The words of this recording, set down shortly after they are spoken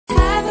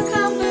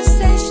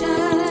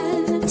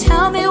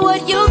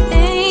what you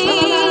think.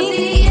 Talk about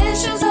the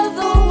issues of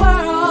the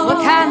world.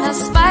 What kind of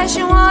spice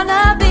you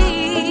wanna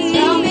be?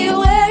 Tell me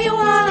where you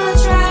wanna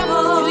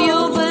travel. Do you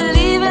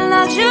believe in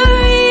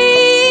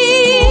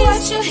luxury?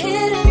 What's your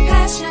hidden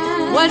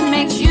passion? What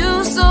makes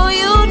you so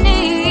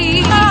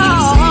unique?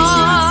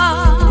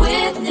 Conversations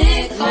with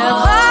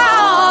Nicole.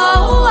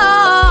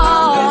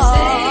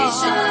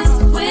 Conversations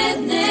with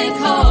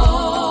Nicole.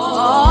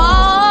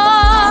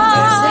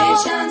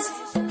 Conversations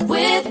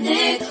with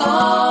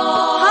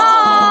Nicole.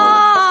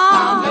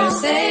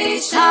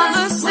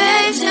 Conversations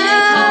with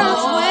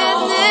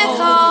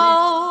Nicole.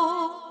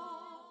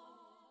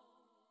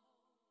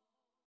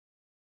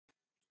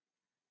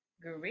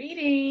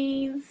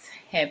 Greetings.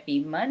 Happy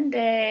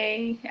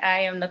Monday. I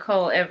am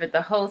Nicole Everett,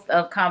 the host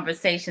of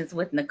Conversations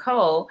with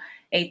Nicole,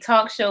 a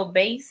talk show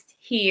based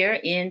here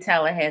in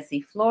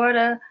Tallahassee,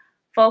 Florida,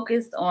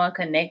 focused on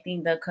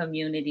connecting the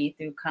community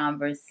through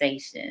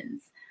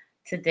conversations.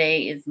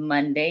 Today is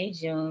Monday,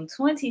 June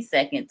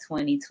 22nd,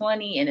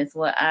 2020, and it's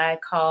what I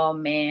call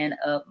Man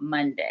Up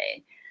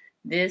Monday.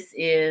 This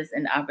is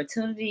an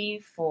opportunity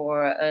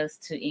for us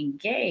to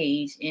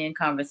engage in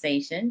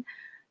conversation.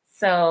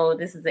 So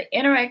this is an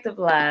interactive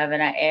live,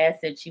 and I ask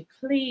that you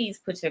please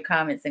put your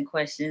comments and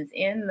questions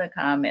in the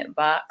comment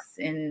box,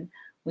 and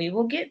we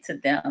will get to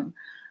them.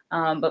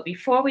 But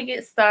before we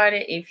get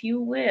started, if you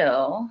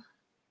will,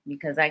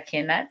 because I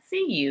cannot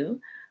see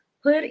you,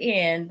 put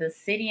in the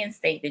city and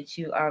state that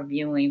you are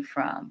viewing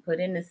from. Put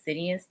in the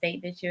city and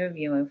state that you're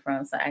viewing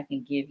from so I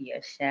can give you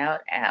a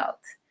shout out.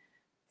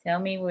 Tell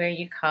me where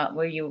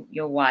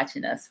you're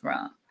watching us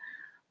from.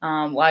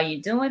 While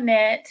you're doing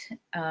that,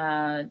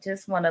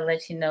 just want to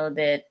let you know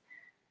that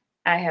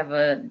I have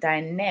a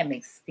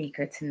dynamic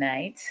speaker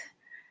tonight.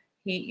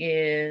 He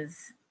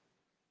is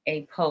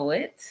a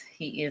poet.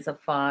 He is a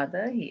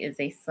father. He is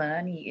a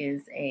son. He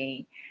is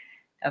a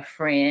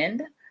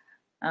friend,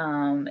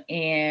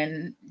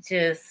 and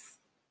just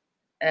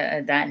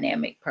a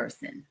dynamic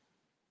person.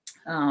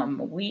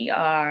 We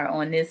are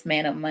on this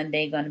Man Up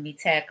Monday going to be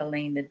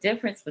tackling the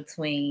difference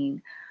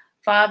between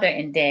father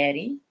and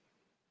daddy,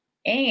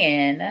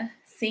 and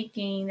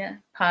seeking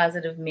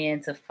positive men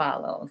to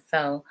follow.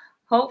 So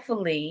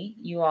hopefully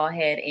you all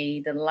had a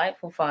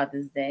delightful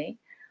Father's Day.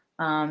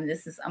 I'm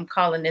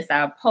calling this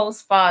our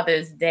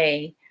post-Father's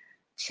Day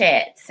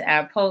chat,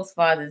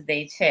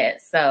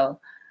 So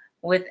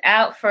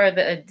without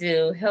further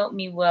ado, help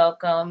me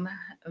welcome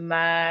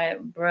my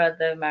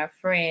brother, my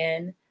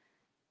friend,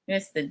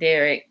 Mr.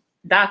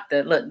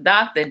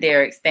 Dr.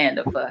 Derrick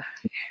Standifer.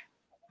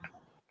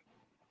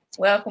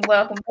 Welcome.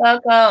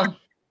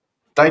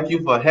 Thank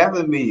you for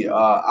having me.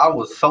 I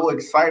was so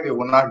excited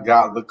when I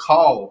got the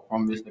call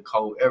from Miss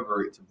Nicole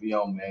Everett to be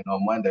on Man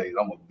on Mondays.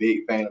 I'm a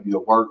big fan of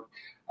your work.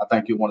 I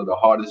think you're one of the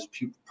hardest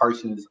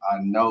persons I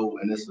know,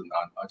 and it's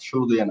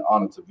truly an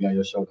honor to be on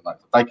your show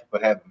tonight. So thank you for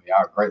having me.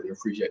 I greatly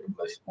appreciate the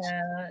blessings.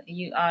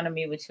 You honor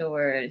me with your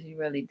words. You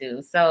really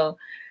do. So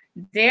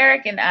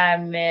Derrick and I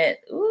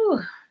met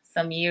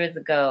some years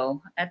ago,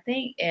 I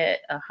think at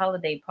a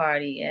holiday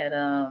party at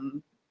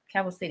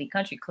Capital City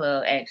Country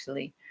Club,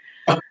 actually.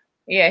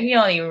 Yeah, he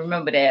don't even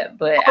remember that,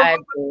 but I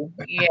do.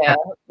 Yeah,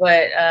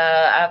 but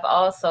I've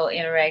also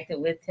interacted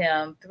with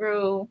him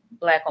through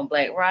Black on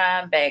Black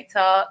Rhyme, Back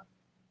Talk.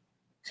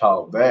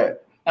 Talk back.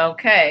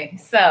 Okay,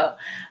 so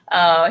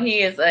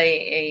he is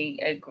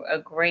a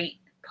great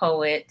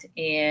poet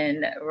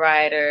and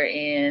writer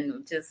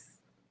and just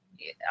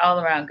all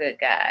around good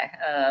guy.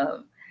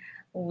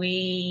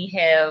 We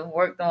have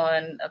worked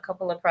on a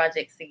couple of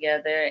projects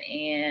together,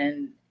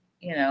 and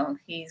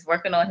he's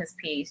working on his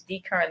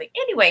PhD currently.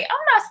 Anyway,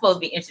 I'm not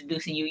supposed to be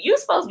introducing you. You're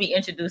supposed to be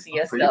introducing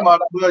yourself. You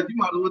might as well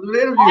do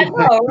the interview. I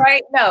know,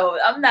 right? No,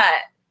 I'm not.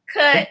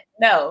 Cut.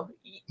 No.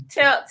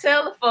 Tell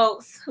the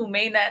folks who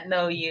may not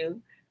know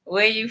you,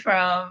 where you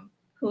from,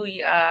 who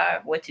you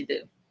are, what you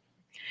do.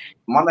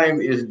 My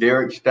name is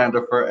Derrick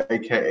Standifer,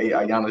 aka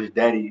Ayana's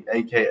daddy,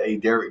 aka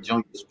Derrick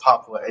Jr.'s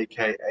papa,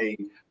 aka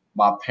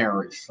my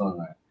parents' son.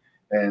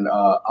 And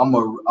I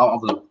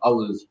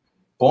was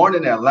born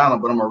in Atlanta,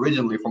 but I'm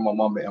originally from my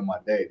mama and my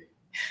daddy.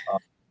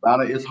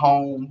 Atlanta is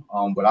home,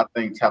 but I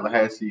think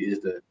Tallahassee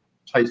is the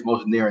place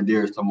most near and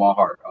dearest to my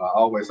heart. I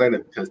always say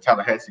that because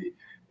Tallahassee,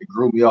 it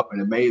grew me up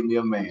and it made me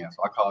a man.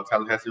 So I call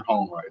Tallahassee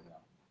home right now.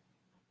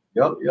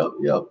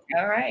 Yep.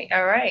 All right.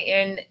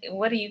 And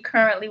what are you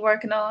currently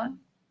working on?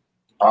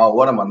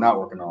 What am I not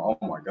working on?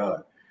 Oh my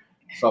God.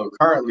 So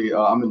currently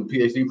I'm in the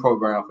PhD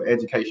program for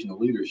educational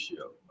leadership.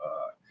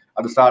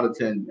 I decided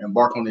to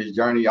embark on this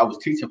journey. I was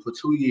teaching for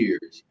 2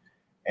 years,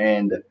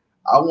 and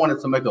I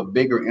wanted to make a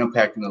bigger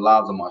impact in the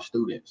lives of my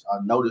students. I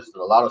noticed that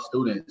a lot of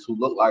students who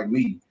look like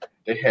me,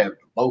 they have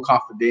low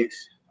confidence.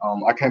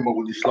 I came up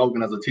with this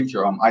slogan as a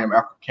teacher. I am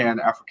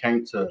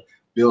African to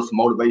build some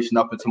motivation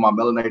up into my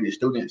melanated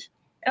students.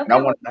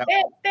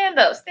 Okay,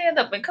 stand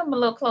up and come a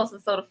little closer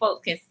so the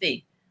folks can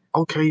see.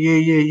 Okay,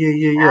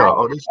 yeah.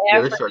 Oh, this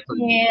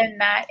African,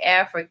 not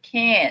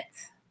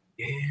Africans.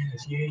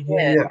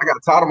 Yeah. I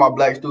got tired of my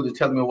black students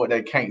telling me what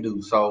they can't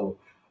do. So,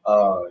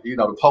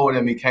 the poet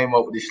in me came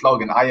up with this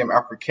slogan: I am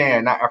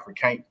African, not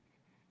African.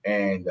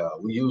 and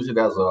we use it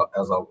as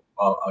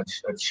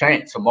a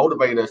chance to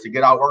motivate us to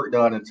get our work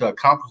done and to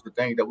accomplish the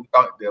things that we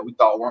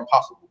thought weren't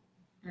possible.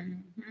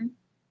 Mm-hmm.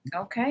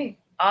 Okay,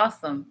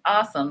 awesome,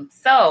 awesome.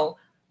 So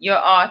your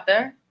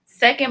author,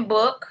 second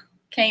book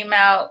came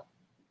out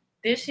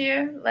this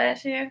year,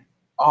 last year.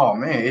 Oh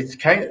man,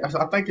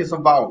 I think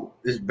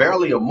it's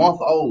barely a month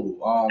old.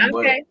 But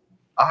Okay.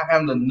 I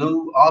am the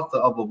new author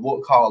of a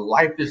book called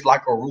 "Life Is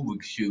Like a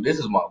Rubik's Cube." This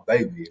is my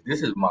baby.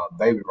 This is my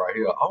baby right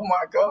here. Oh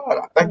my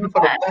God! Thank you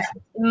for the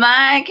blessing.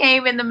 Mine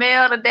came in the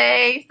mail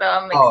today, so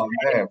I'm excited. Oh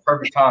man,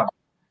 perfect time.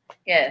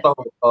 Yes.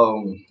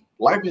 So,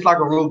 "Life Is Like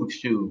a Rubik's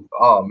Cube."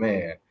 Oh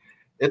man,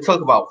 it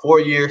took about 4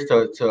 years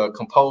to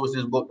compose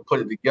this book, to put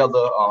it together.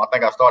 I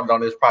think I started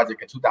on this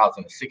project in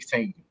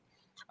 2016.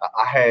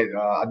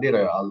 I did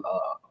a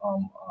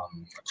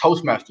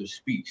Toastmasters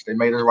speech. They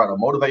made us write a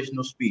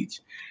motivational speech,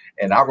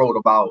 and I wrote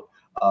about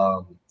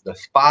the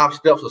 5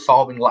 steps of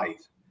solving life,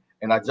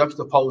 and I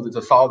juxtaposed it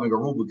to solving a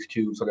Rubik's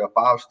cube. So there are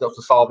 5 steps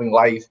of solving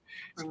life,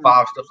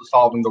 5 steps of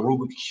solving the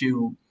Rubik's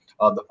cube.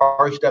 The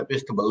first step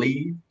is to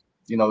believe.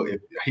 You know,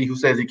 if he who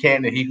says he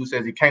can and he who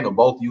says he can't are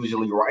both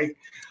usually right.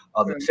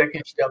 The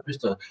second step is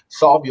to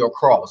solve your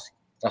cross.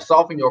 Now,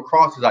 solving your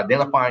cross is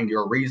identifying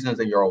your reasons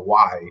and your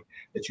why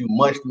that you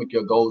must make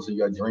your goals and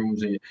your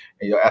dreams and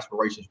your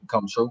aspirations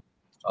become true.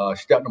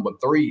 Step number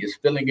 3 is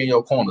filling in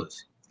your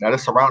corners. Now,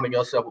 that's surrounding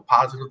yourself with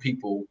positive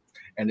people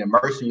and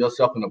immersing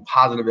yourself in a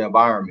positive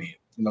environment.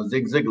 You know,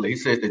 Zig Ziglar, he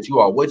says that you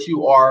are what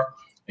you are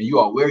and you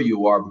are where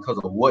you are because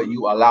of what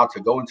you allow to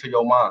go into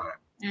your mind.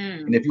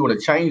 And if you want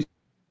to change.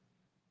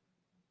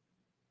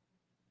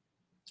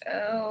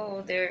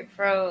 Oh, Derrick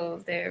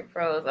froze.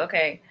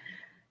 Okay.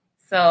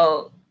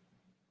 So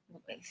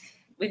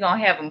we're going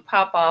to have him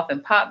pop off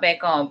and pop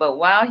back on. But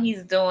while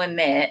he's doing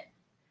that,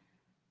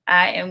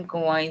 we're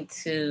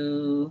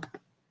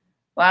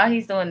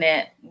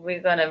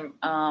going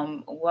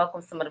to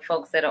welcome some of the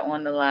folks that are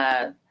on the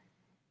live.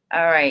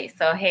 All right.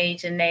 So, hey,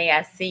 Janae,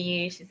 I see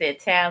you. She said,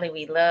 Tally,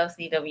 we love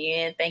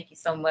CWN. Thank you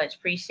so much.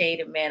 Appreciate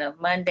it, man of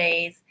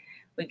Mondays.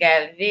 We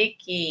got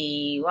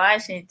Vicky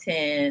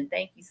Washington.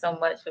 Thank you so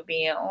much for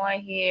being on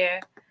here.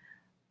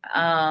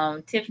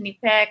 Tiffany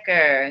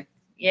Packer.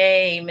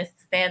 Yay, Mr.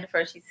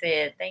 Standifer, she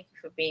said, thank you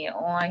for being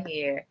on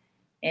here.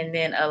 And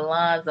then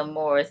Alonzo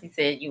Morris, he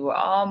said, you were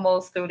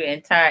almost through the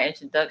entire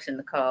introduction,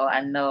 Nicole.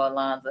 I know,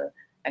 Alonzo,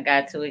 I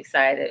got too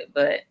excited,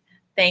 but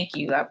thank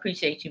you. I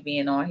appreciate you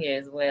being on here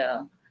as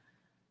well.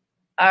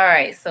 All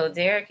right, so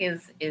Derrick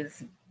is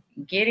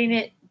getting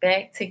it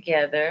back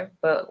together,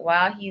 but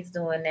while he's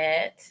doing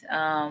that,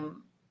 our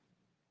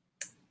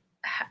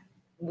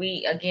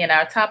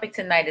topic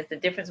tonight is the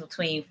difference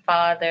between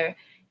father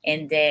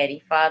and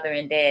daddy.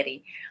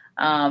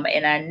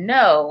 And I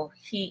know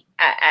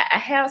I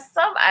have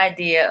some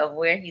idea of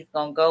where he's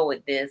going to go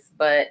with this,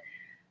 but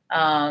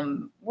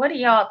what do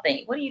y'all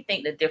think? What do you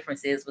think the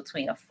difference is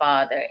between a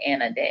father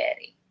and a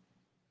daddy?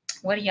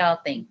 What do y'all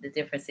think the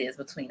difference is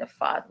between a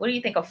father? What do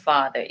you think a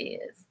father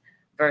is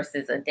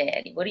versus a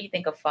daddy? What do you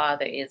think a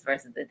father is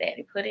versus a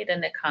daddy? Put it in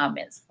the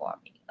comments for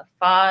me. A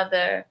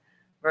father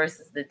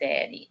versus a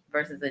daddy.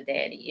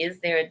 Is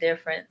there a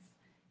difference?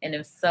 And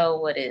if so,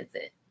 what is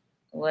it?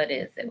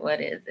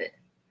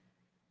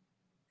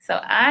 So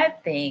I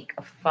think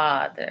a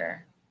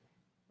father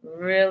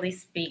really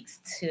speaks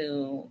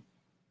to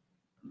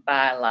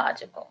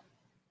biological.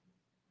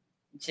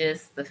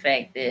 Just the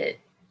fact that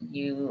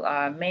you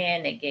are a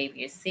man that gave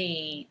your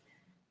seed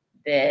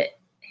that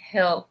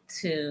helped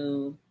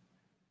to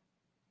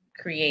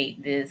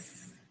create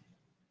this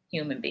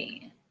human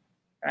being,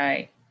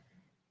 right?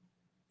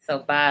 So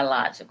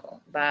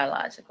biological.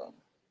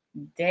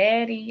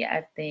 Daddy,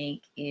 I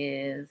think,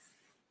 is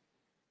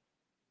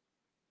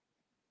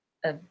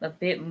a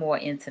bit more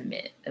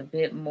intimate, a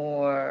bit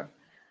more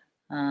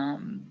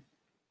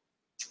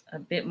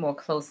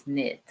close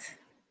knit.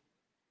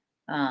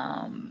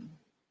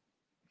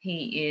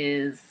 He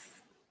is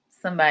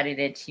somebody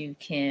that you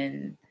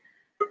can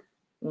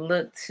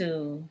look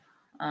to,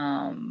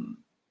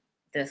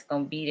 that's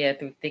gonna be there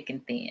through thick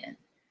and thin.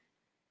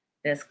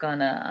 That's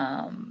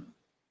gonna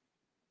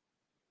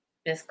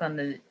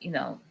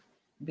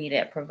be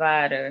that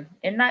provider.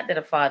 And not that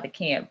a father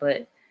can't,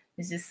 but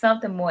it's just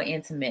something more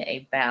intimate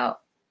about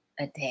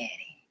a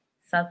daddy.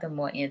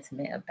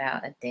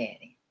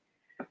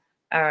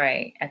 All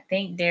right. I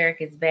think Derrick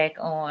is back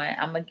on.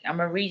 I'm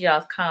gonna read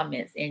y'all's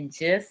comments in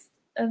just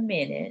a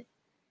minute.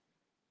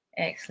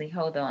 Actually,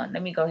 hold on.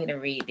 Let me go ahead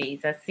and read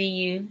these. I see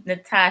you,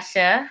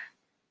 Natasha.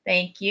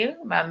 Thank you.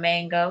 My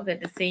mango.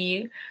 Good to see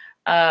you.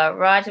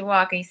 Roger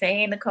Walker, you say,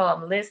 hey, Nicole,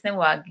 I'm listening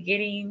while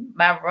getting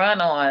my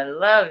run on.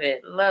 Love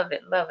it.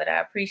 I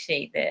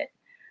appreciate that.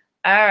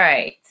 All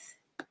right.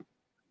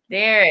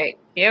 Derrick,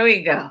 here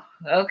we go.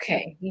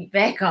 Okay, he's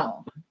back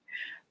on.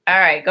 All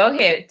right, go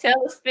ahead.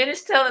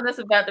 Finish telling us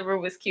about the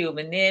Rubik's Cube,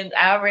 and then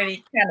I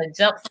already kind of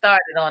jump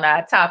started on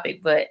our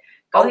topic, but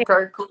go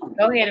ahead. Cool.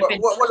 Go ahead and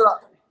finish.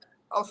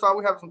 I'm sorry,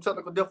 we have some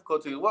technical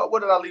difficulties.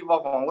 What did I leave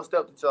off on? What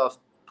step did y'all?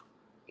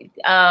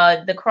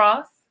 The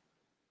cross.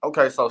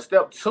 Okay, so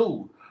step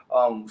 2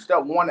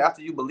 Step one,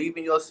 after you believe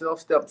in yourself,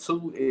 step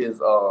two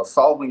is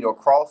solving your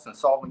cross. And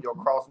solving your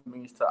cross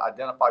means to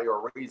identify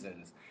your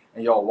reasons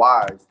and your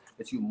whys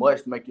that you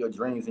must make your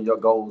dreams and your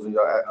goals and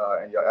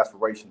your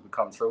aspirations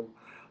become true.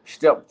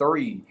 Step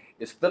three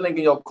is filling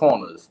in your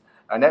corners.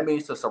 And that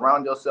means to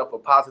surround yourself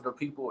with positive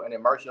people and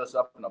immerse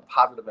yourself in a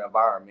positive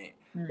environment.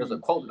 There's a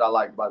quote that I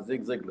like by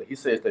Zig Ziglar. He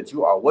says that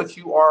you are what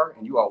you are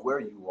and you are where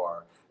you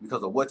are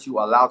because of what you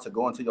allow to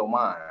go into your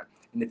mind.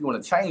 And if you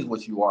want to change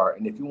what you are,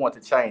 and if you want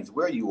to change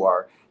where you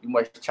are, you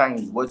must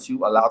change what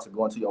you allow to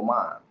go into your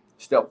mind.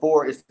 Step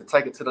four is to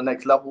take it to the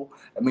next level.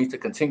 It means to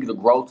continue to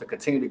grow, to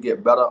continue to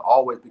get better,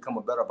 always become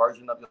a better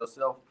version of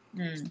yourself.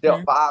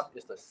 Step five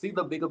is to see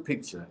the bigger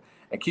picture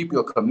and keep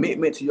your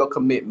commitment to your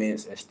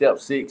commitments. And step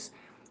six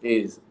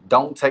is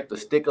don't take the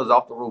stickers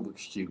off the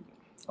Rubik's Cube.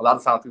 A lot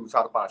of times people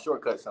try to find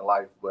shortcuts in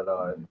life, but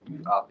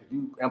if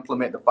you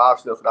implement the 5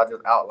 steps that I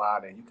just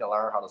outlined, and you can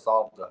learn how to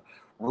solve the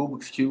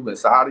Rubik's Cube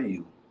inside of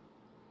you.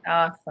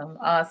 Awesome,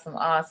 awesome,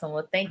 awesome.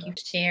 Well, thank you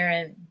for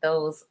sharing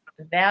those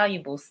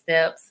valuable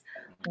steps.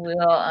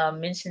 We'll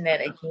mention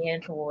that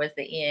again towards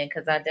the end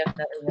because I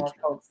definitely want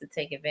folks to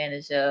take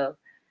advantage of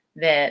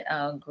that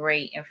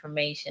great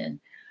information.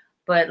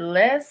 But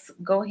let's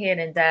go ahead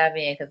and dive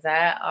in because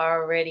I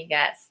already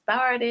got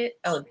started.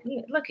 Oh,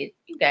 look at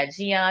you got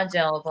Gian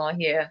Jones on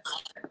here.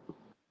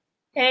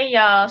 Hey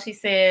y'all, she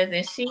says,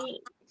 and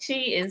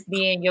she is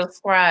being your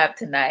scribe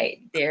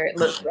tonight. There it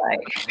looks like.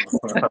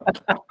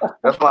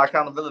 That's my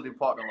accountability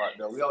partner right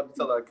there. We all each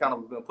other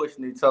accountable. We've been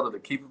pushing each other to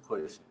keep it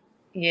pushing.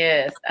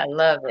 Yes, I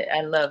love it.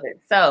 I love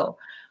it. So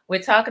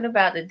we're talking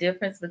about the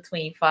difference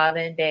between father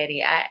and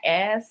daddy. I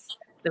asked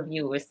the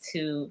viewers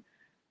to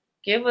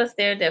give us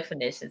their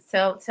definitions.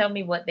 Tell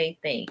me what they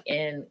think.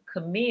 And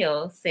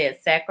Camille said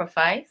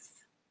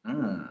sacrifice.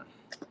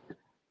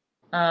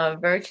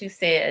 Virtue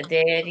said a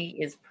daddy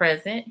is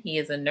present. He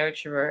is a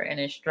nurturer, an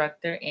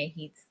instructor, and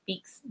he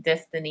speaks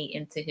destiny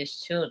into his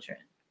children.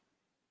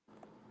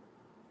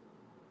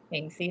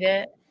 Can you see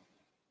that?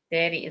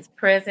 Daddy is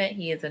present.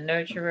 He is a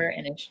nurturer,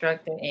 an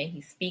instructor, and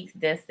he speaks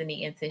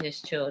destiny into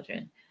his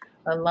children.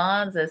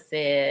 Alonza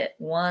said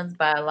one's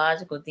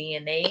biological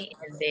DNA,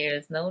 and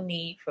there's no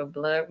need for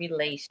blood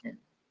relation.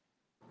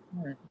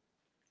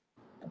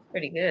 That's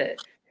pretty good.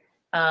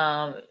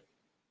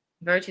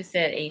 Virtue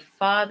said a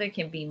father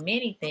can be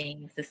many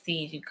things. The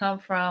seed you come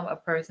from, a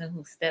person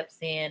who steps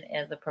in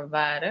as a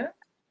provider.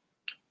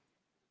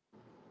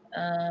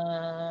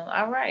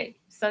 All right.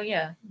 So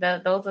yeah,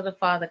 those are the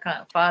father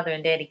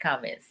and daddy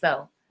comments.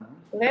 So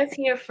let's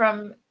hear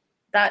from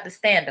Dr.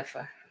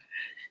 Standifer.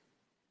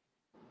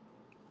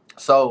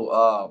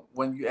 So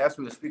when you asked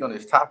me to speak on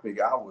this topic,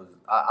 I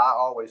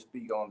always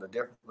speak on the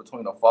difference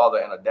between a father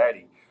and a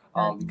daddy,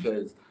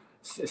 because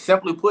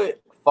simply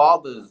put,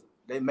 fathers,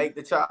 they make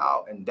the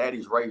child and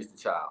daddies raise the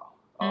child.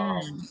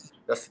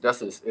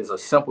 That's a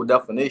simple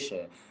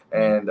definition.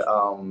 And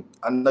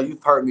I know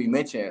you've heard me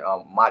mention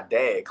my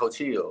dad, Coach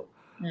Hill.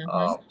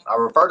 I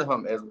refer to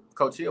him as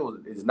Coach Hill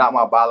is not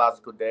my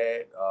biological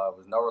dad.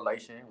 Was no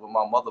relation with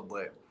my mother,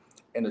 but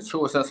in the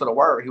truest sense of the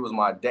word, he was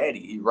my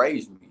daddy. He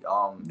raised me.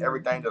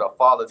 Everything that a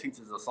father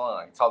teaches a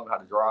son. He taught me how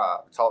to drive.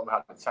 He taught me how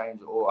to change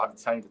the oil, how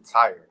to change the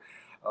tire,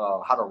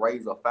 how to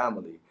raise a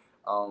family.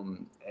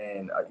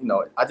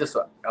 I just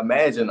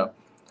imagine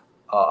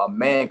a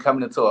man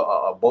coming into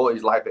a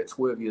boy's life at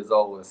 12 years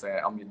old and saying,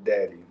 "I'm your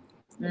daddy,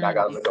 and I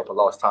got to make up for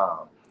lost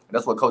time." And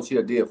that's what Coach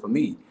Hill did for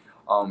me.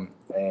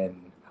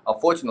 And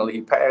unfortunately,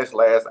 he passed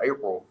last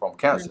April from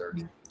cancer.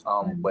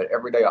 But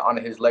every day I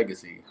honor his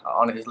legacy. I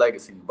honor his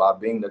legacy by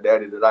being the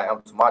daddy that I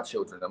am to my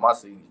children and my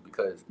seeds,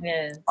 because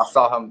I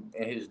saw him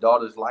in his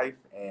daughter's life,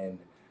 and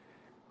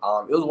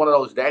it was one of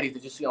those daddies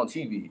that you see on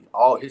TV.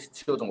 All his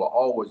children were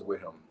always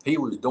with him. He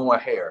was doing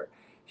hair.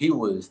 He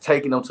was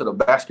taking them to the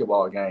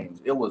basketball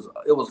games. It was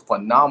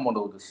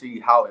phenomenal to see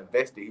how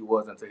invested he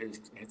was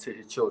into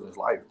his children's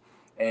life,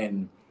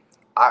 and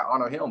I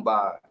honor him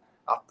by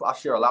I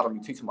share a lot of me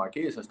teaching my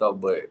kids and stuff,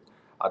 but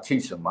I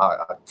teach them.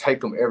 I take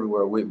them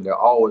everywhere with me. They're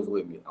always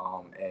with me,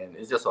 and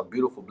it's just a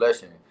beautiful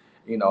blessing,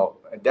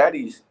 And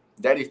daddies,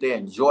 they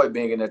enjoy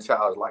being in their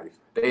child's life.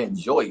 They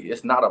enjoy it.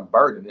 It's not a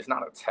burden. It's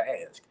not a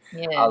task.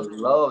 I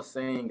love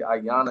seeing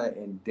Ayana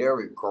and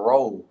Derrick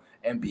grow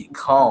and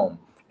become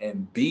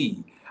and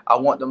be. I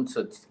want them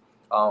to,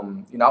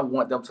 I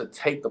want them to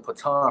take the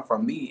baton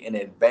from me and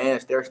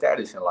advance their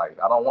status in life.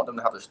 I don't want them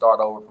to have to start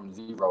over from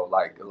zero,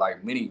 like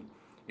many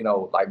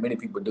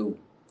people do.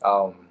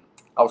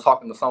 I was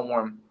talking to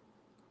someone,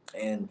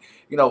 and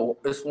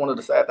it's one of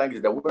the sad things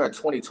is that we're in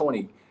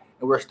 2020,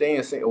 and we're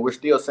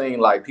still seeing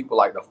like people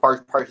like the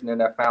first person in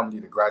their family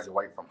to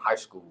graduate from high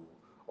school,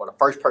 or the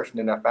first person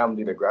in their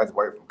family to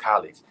graduate from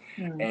college.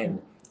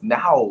 And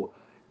now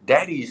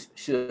daddies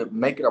should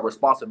make it a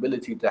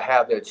responsibility to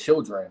have their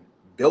children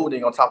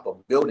building on top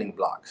of building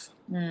blocks.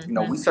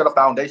 We set a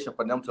foundation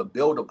for them to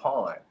build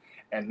upon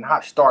and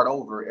not start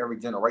over every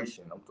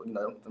generation.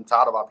 I'm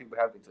tired of our people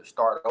having to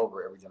start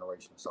over every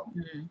generation. So,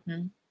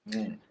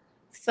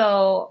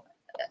 So,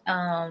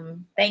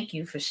 thank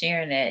you for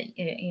sharing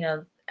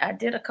that. I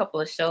did a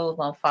couple of shows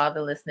on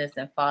fatherlessness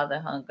and father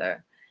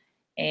hunger,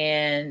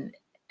 and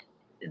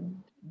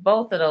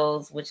both of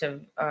those, which are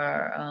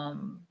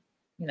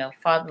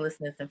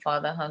fatherlessness and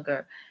father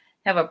hunger,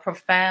 have a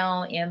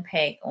profound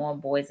impact on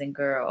boys and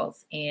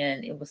girls.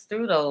 And it was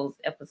through those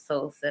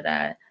episodes that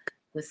I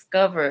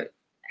discovered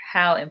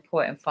how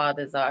important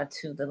fathers are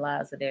to the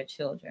lives of their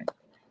children.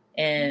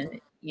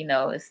 And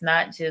it's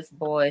not just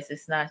boys,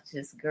 it's not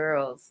just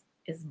girls,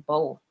 it's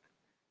both.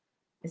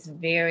 It's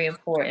very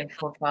important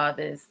for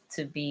fathers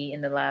to be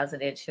in the lives of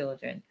their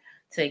children,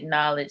 to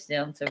acknowledge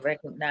them, to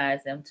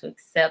recognize them, to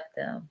accept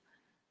them.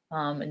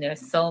 And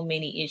there's so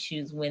many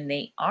issues when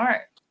they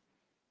aren't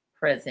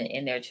present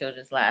in their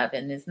children's life.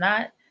 And it's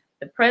not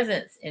the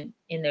presence in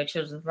their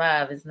children's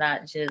life is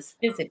not just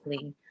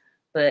physically,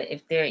 but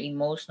if they're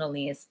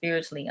emotionally and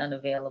spiritually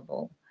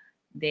unavailable,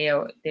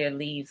 there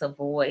leaves a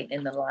void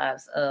in the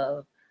lives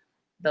of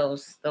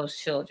those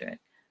children.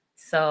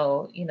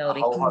 So, I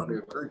wholeheartedly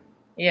agree.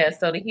 yeah,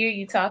 so to hear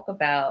you talk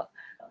about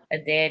a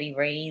daddy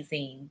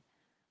raising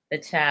the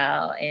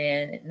child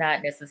and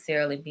not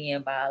necessarily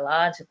being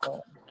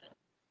biological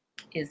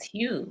is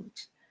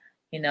huge.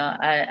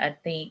 I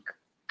think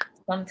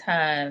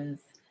sometimes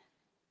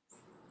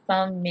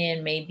some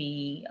men may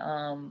be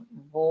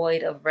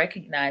void of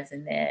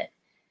recognizing that,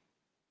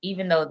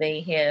 even though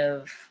they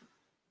have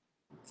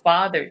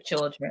fathered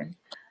children,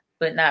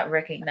 but not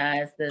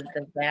recognize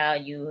the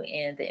value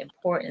and the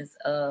importance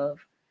of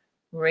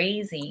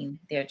raising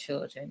their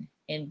children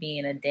and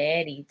being a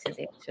daddy to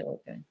their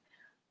children.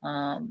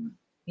 Um,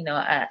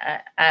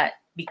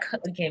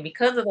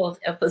 because of those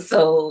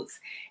episodes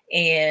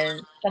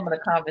and some of the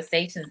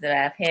conversations that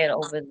I've had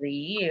over the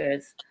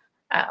years,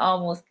 I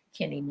almost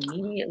can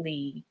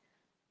immediately,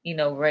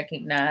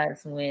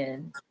 recognize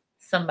when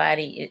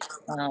somebody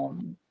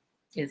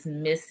is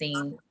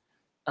missing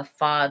a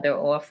father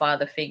or a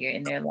father figure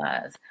in their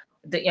lives,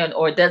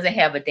 or doesn't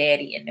have a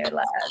daddy in their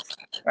lives,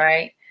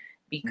 right?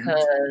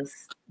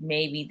 Because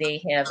maybe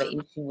they have an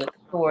issue with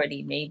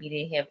authority, maybe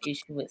they have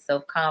issue with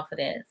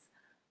self-confidence.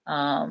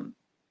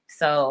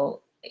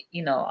 So,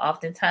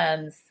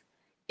 oftentimes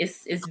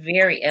it's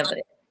very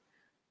evident.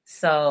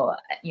 So,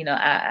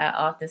 I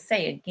often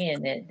say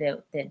again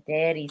that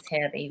daddies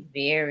have a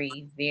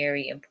very,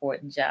 very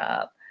important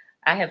job.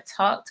 I have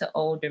talked to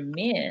older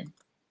men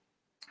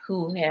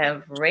who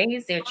have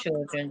raised their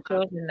children.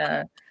 Children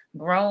are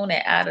grown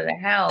and out of the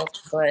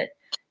house, but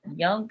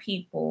young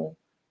people,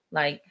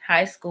 like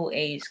high school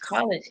age,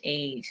 college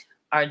age,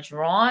 are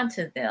drawn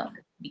to them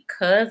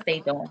because they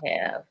don't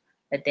have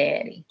a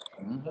daddy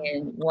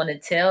and want to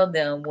tell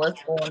them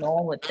what's going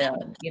on with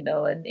them,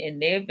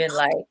 and they've been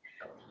like,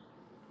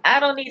 I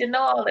don't need to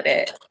know all of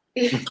that.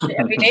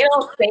 I mean, they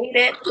don't say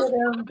that to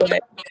them, but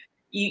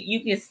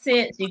you can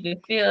sense, you can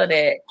feel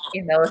that,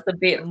 it's a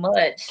bit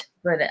much.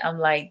 But I'm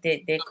like,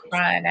 they're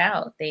crying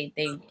out. They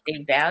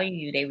value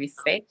you, they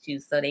respect you,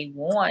 so they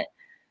want,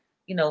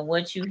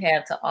 what you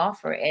have to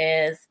offer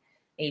as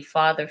a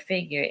father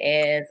figure,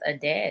 as a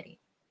daddy.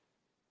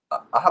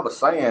 I have a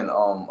saying.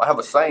 I have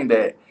a saying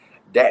that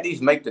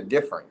daddies make the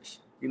difference.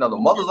 The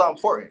mothers are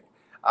important.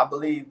 I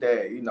believe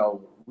that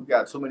we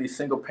got too many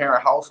single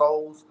parent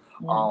households,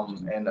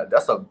 and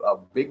that's a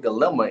big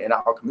dilemma in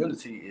our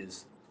community.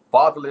 Is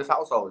fatherless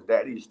households.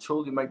 Daddies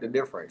truly make the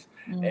difference.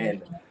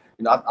 And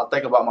I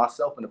think about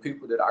myself and the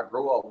people that I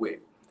grew up with,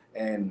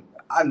 and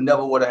I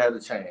never would have had a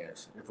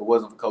chance if it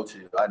wasn't for Coach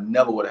Hill. I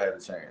never would have had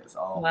a chance.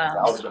 Wow.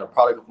 I would have been a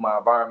product of my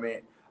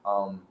environment.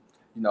 You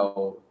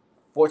know,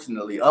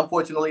 unfortunately, and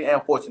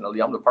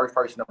fortunately, I'm the first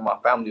person in my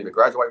family to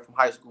graduate from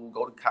high school,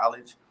 go to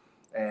college,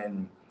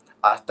 and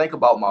I think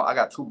about I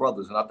got two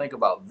brothers, and I think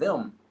about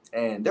them,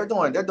 and they're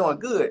doing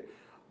good,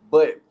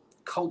 but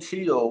Coach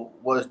Hill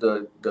was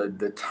the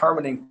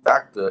determining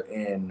factor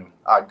in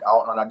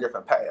on our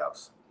different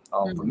paths.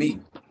 For me,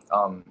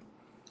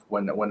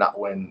 when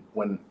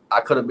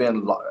I could have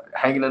been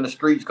hanging in the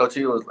streets, Coach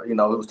Hill was, it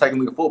was taking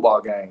me to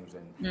football games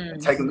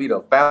and taking me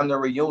to family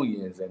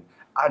reunions, and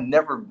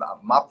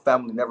my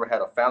family never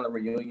had a family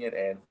reunion,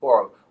 and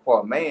for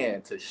a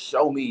man to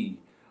show me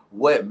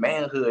what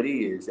manhood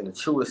is in the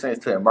truest sense,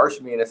 to immerse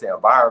me in this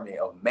environment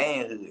of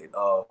manhood,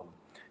 of,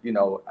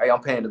 hey,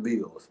 I'm paying the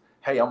bills.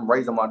 Hey, I'm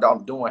raising my dog,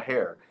 I'm doing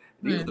hair.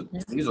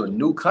 These are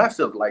new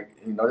concepts. Like,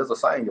 there's a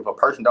saying, if a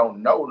person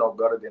don't know no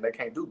better, then they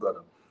can't do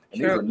better.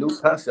 And These are new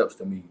concepts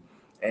to me.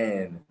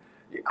 And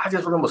I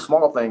just remember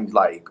small things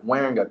like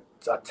wearing a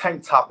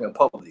tank top in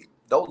public.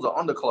 Those are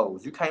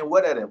underclothes. You can't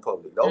wear that in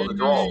public. Those are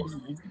drawers.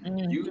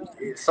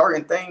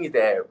 Certain things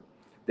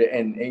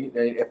and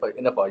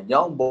if a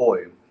young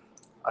boy,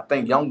 I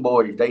think young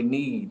boys, they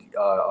need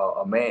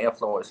a man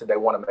influence that they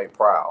want to make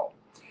proud.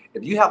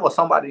 If you have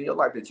somebody in your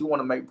life that you want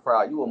to make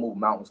proud, you will move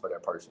mountains for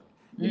that person.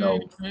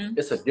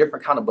 It's a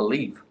different kind of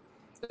belief.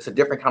 It's a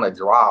different kind of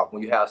drive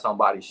when you have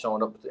somebody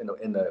showing up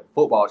in the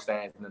football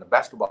stands and in the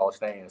basketball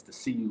stands to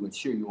see you and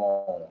cheer you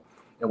on.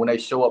 And when they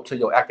show up to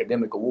your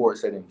academic award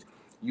settings,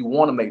 you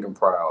want to make them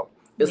proud.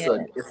 It's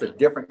a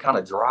different kind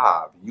of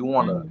drive. I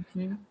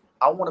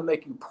want to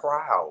make you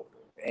proud.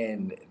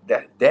 and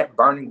that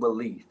burning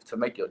belief to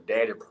make your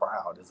daddy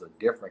proud is a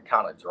different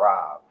kind of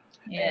drive.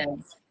 Yes.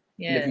 And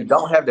if you Yes.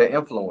 don't have that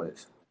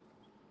influence,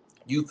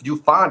 you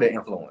find that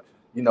influence.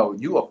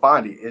 You will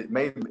find it.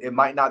 It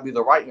might not be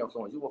the right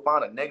influence. You will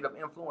find a negative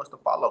influence to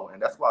follow,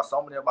 and that's why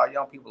so many of our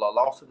young people are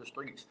lost to the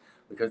streets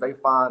because they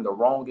find the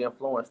wrong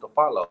influence to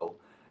follow,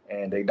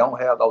 and they don't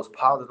have those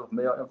positive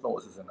male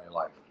influences in their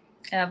life.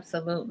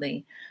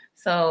 Absolutely.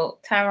 So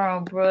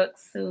Tyrone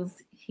Brooks,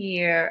 who's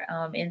here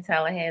in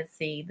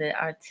Tallahassee, the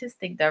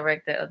artistic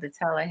director of the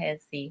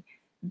Tallahassee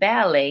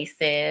Ballet,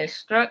 says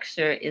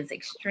structure is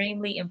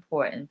extremely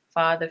important.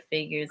 Father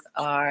figures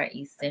are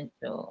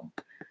essential.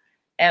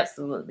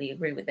 Absolutely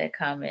agree with that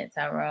comment,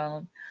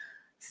 Tyrone.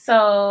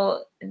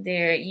 So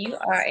there, you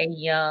are a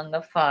young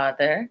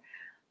father.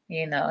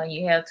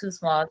 You have two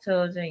small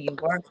children. You're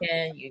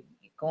working. You're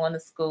going to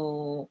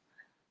school.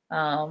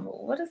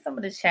 What are some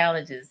of the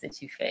challenges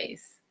that you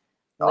face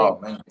with? Oh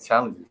man,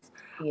 challenges.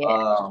 Yeah.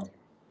 Um,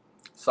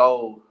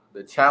 so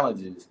the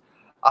challenges.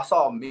 I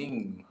saw a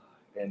meme,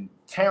 and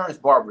Terrence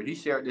Barber he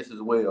shared this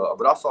as well.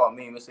 But I saw a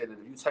meme that said that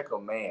if you take a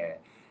man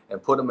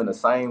and put him in the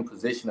same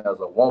position as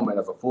a woman,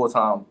 as a full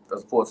time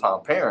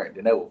parent,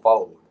 then they will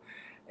fold.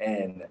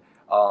 And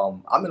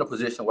I'm in a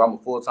position where I'm a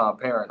full time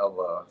parent of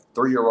a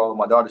 3 year old.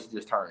 My daughter she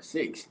just turned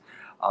 6,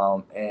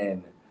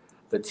 and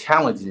the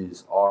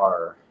challenges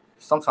are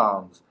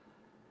sometimes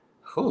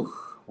whew,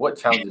 what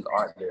challenges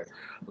aren't there?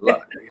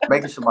 Like,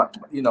 making sure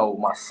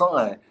my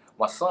son,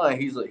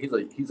 he's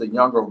a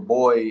younger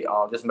boy.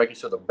 Just making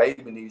sure the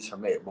baby needs are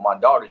met. But my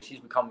daughter, she's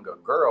becoming a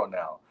girl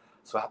now,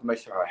 so I have to make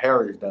sure her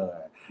hair is done.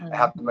 I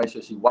have to make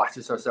sure she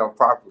washes herself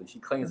properly. She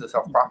cleans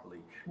herself properly.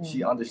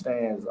 She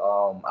understands.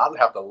 I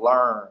have to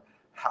learn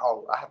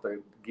how I have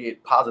to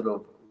get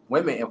positive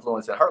women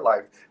influence in her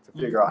life to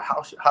figure out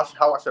how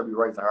I should be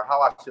raising her,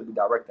 how I should be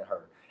directing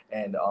her,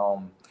 and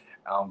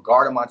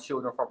guarding my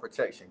children from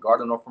protection,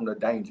 guarding them from the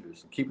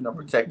dangers, keeping them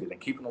protected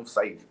and keeping them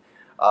safe.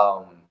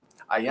 Um,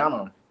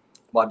 Ayana,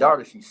 my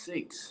daughter, she's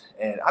 6,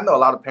 and I know a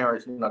lot of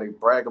parents, they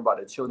brag about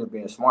their children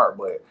being smart,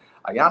 but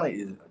Ayana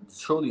is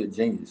truly a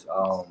genius.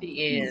 She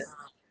is.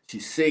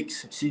 She's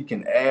 6. She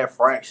can add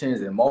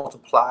fractions and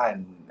multiply,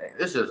 and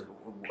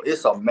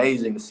it's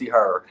amazing to see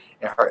her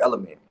in her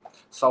element.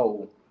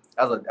 So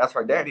as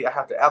her daddy, I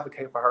have to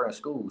advocate for her in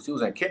school. She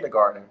was in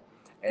kindergarten,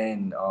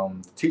 and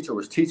the teacher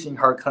was teaching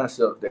her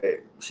concept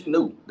that she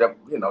knew,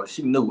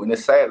 and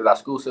it's sad that our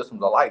school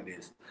systems are like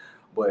this,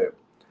 but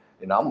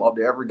I'm up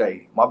there every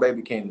day. My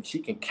baby she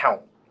can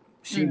count.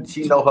 She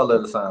know her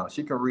letter sounds.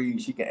 She can read.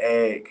 She can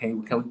add.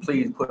 Can we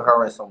please put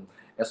her in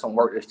some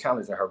work that's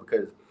challenging her,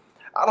 because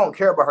I don't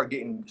care about her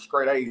getting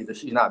straight A's if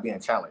she's not being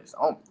challenged.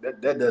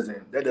 That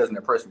doesn't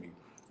impress me.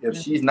 If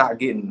she's not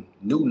getting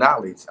new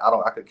knowledge,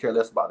 I could care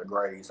less about the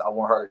grades. I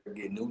want her to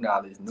get new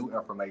knowledge, new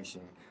information,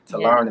 to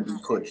learn and be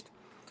pushed.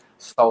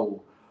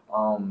 So,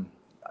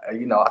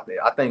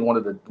 I think one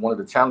of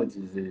the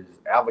challenges is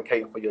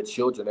advocating for your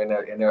children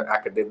in their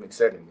academic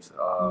settings.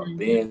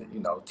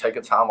 Being,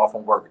 taking time off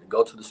from work to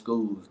go to the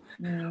schools,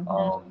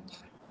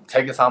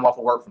 taking time off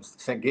of work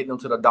from getting them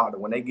to the doctor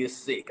when they get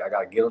sick. I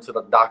gotta get them to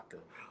the doctor.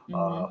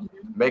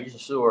 Making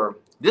sure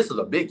this is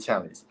a big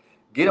challenge.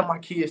 Getting my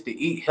kids to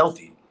eat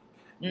healthy.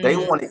 They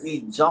want to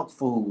eat junk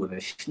food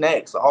and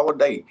snacks all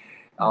day.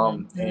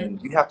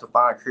 And you have to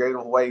find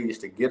creative ways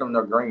to get them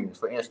their greens.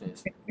 For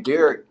instance,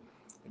 Derrick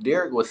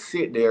will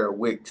sit there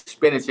with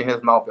spinach in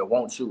his mouth and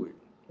won't chew it.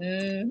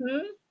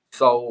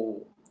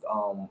 So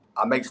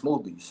I make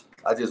smoothies.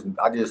 I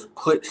just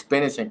put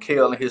spinach and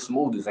kale in his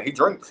smoothies, and he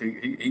drinks. He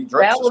drinks.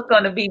 That was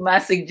going to be my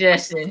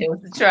suggestion. It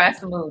was to try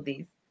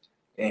smoothies.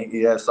 And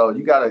yeah, so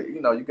you gotta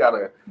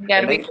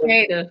be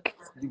creative.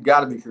 You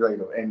gotta be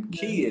creative. And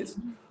kids,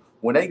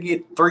 when they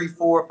get 3,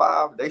 4,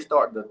 5, they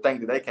start to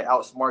think that they can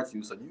outsmart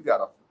you. So you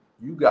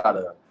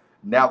gotta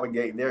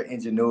navigate their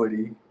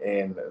ingenuity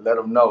and let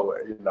them know,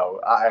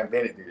 I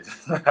invented this.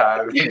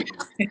 I invented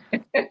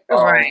this.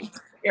 Right.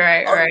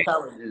 Other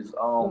challenges.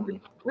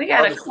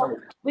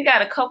 We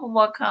got a couple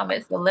more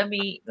comments, so let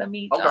me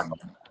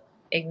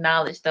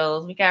acknowledge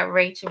those. We got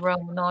Rachel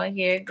Roman on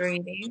here.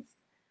 Greetings.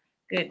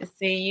 Good to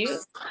see you.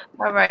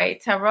 All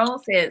right. Tyrone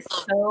said,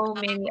 so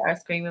many are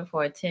screaming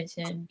for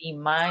attention. Be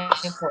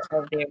mindful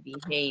of their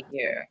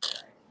behavior.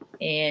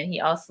 And he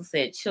also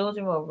said,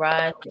 children will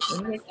rise to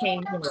any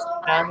occasion with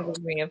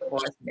positive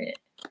reinforcement.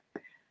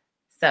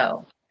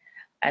 So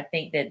I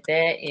think that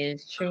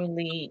is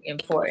truly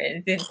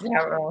important. This is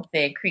Tyrone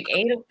said,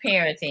 creative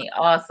parenting.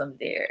 Awesome,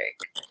 Derrick.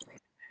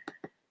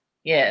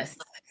 Yes.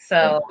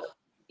 So,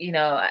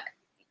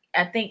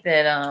 I think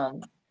that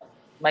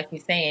like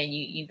you're saying,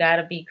 you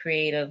gotta be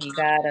creative. You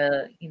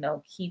gotta,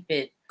 keep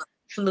it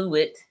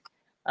fluid,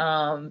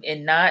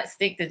 and not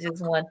stick to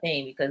just one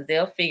thing, because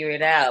they'll figure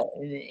it out,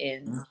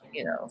 and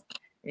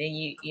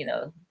then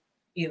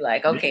you're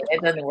like, okay,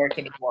 that doesn't work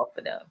anymore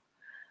for them.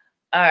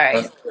 All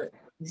right, so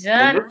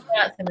John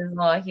Johnson is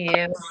on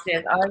here. He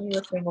says, "Are you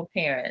a single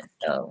parent?"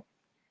 So,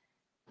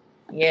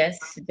 yes,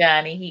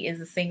 Johnny, he is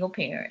a single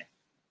parent.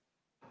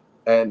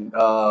 And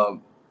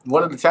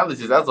one of the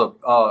challenges as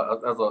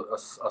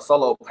a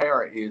solo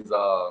parent is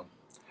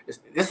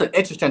it's an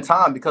interesting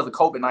time because of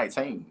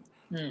COVID-19.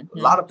 A Mm-hmm.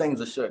 lot of things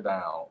are shut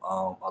down.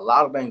 A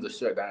lot of things are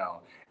shut down,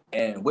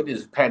 and with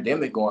this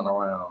pandemic going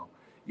around,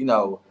 you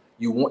know,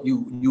 you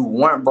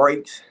want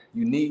breaks,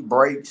 you need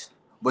breaks,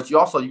 but you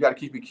got to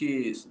keep your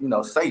kids,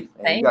 safe,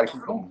 and you Same. got to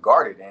keep them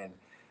guarded, and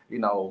you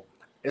know,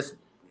 it's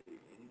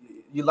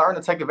you learn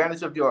to take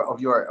advantage of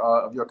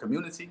your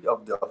community,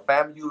 of the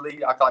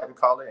family, I like to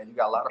call it, and you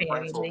got a lot of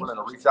friends who are Family. willing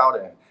to reach out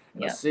and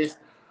Yep. assist,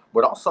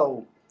 but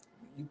also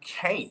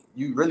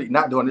you really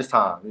not during this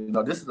time.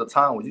 This is a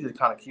time where you just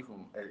kind of keep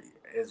them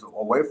as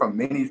away from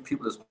many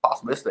people as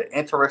possible. It's the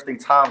interesting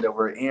time that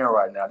we're in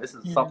right now. This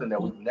is something that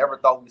Mm-hmm. we've never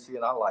thought we'd see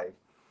in our life,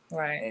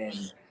 Right.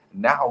 and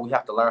now we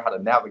have to learn how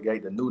to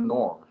navigate the new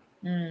norm.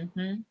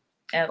 Mm-hmm.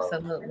 So,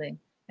 Absolutely.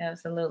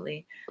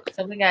 Absolutely.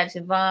 So we got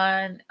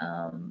Javon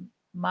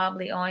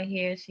Mobley on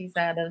here. She's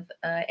out of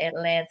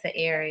Atlanta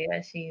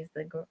area. She's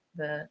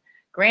the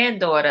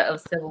granddaughter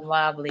of Sybil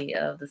Mobley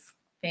of the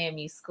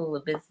FAMU School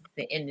of Business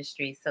and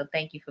Industry. So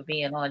thank you for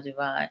being on,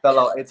 Javon.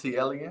 fellow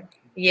ATLian.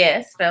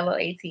 Yes, fellow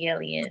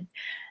ATLian.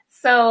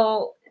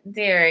 So,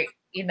 Derrick,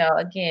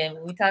 again,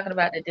 we're talking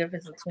about the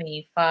difference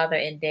between father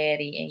and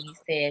daddy, and you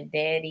said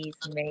daddies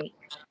make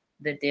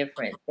the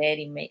difference.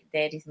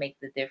 Daddies make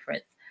the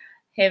difference.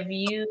 Have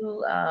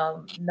you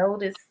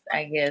noticed,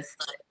 I guess,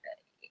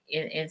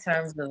 in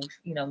terms of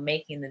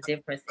making the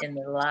difference in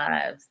the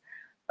lives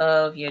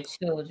of your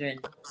children,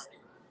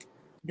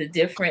 the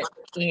difference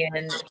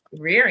in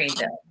rearing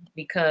them?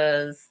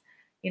 Because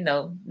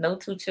no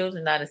two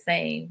children are the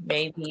same.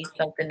 Maybe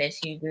something that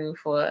you do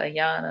for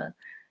Ayana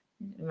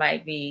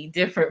might be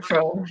different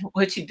from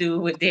what you do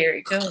with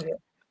Derrick Jr.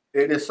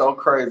 It is so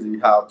crazy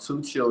how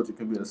two children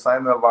can be in the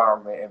same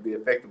environment and be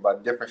affected by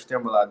different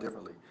stimuli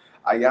differently.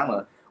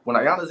 Ayana, when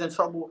Ayana's in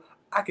trouble,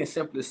 I can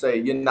simply say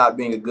you're not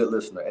being a good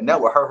listener, and that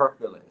will hurt her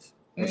feelings.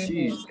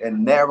 Mm-hmm.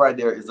 And that right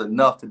there is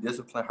enough to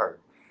discipline her.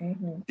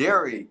 Mm-hmm.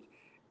 Derrick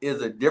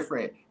is a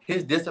different.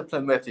 His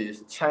discipline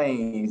methods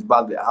change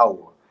by the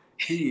hour.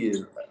 He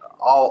is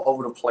all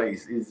over the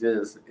place.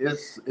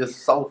 It's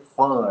so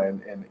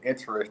fun and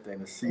interesting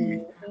to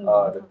see Mm-hmm.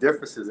 the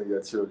differences in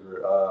your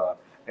children.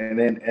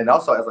 And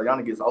also as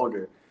Ayana gets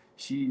older,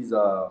 she's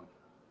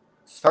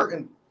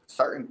certain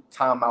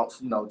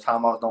timeouts.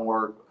 Timeouts don't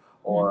work,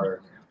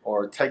 Mm-hmm.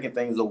 or taking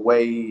things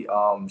away.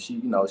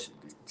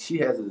 She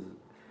has a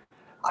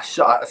I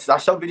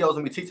show videos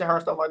of me teaching her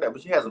and stuff like that,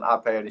 but she has an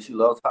iPad and she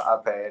loves her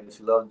iPad and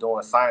she loves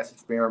doing science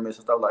experiments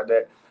and stuff like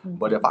that.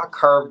 But if I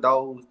curve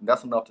those,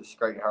 that's enough to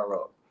straighten her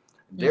up.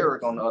 Mm-hmm.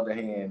 Derrick, on the other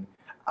hand,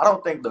 I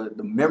don't think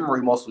the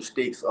memory muscle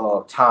sticks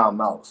of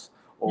timeouts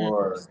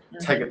or Mm-hmm.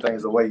 taking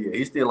things away yet.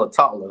 He's still a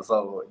toddler,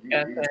 so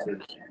Okay.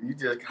 you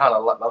just kind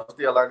of I'm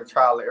still learning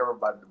trial and error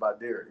by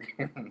Derrick.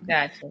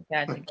 Gotcha.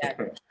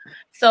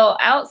 So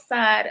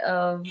outside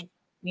of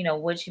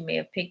what you may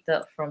have picked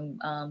up from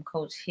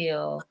Coach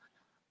Hill,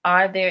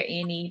 are there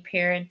any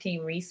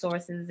parenting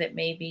resources that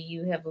maybe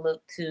you have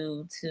looked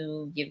to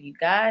give you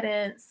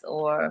guidance,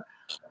 or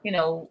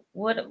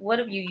what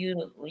have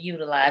you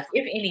utilized,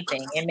 if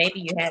anything, and maybe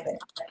you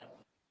haven't?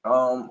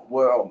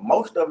 Well,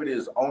 most of it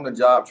is on the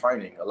job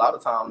training. A lot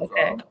of times,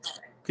 Okay.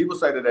 people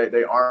say that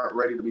they aren't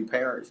ready to be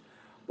parents,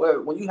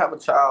 but when you have a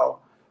child,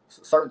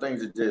 certain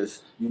things are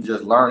just you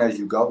just learn as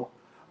you go.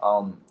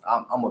 I'm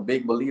a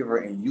big believer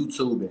in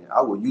YouTubing.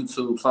 I will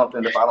YouTube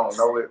something if I don't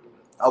know it.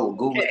 I will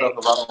Google stuff Okay.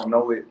 if I don't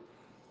know it.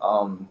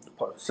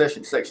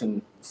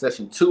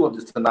 Session two of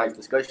this tonight's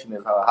discussion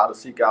is how to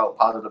seek out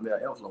positive male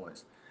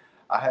influence.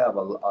 I have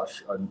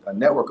a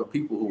network of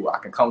people who I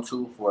can come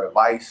to for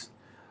advice,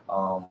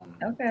 um,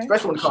 Okay.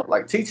 especially when it comes to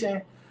like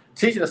teaching.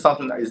 Teaching is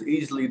something that is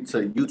easily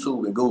to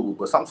YouTube and Google,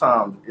 but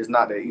sometimes it's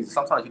not that easy.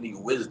 Sometimes you need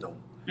wisdom.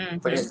 For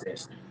Mm-hmm.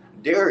 instance,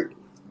 Derrick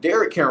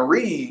Derrick can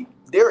read.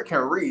 Derrick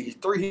can read. He's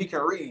three. He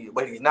can read,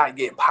 but he's not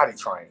getting potty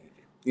trained.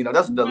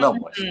 That's the dilemma.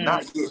 He's Mm-hmm.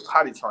 not getting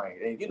potty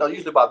trained, and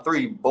usually about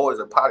three boys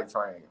are potty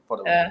trained for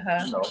the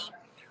Uh-huh.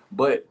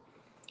 But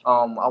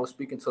I was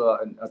speaking to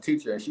a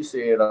teacher, and she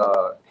said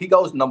he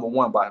goes number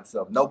one by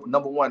himself. No,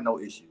 number one, no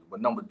issue.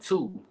 But number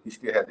two, he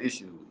still has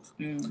issues.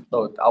 Mm-hmm.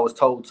 So I was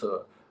told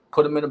to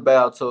put him in the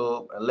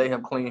bathtub and let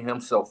him clean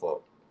himself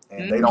up.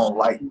 And they don't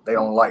like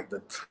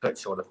the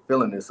touch or the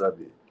feelingness of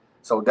it.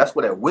 So that's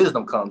where that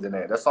wisdom comes in.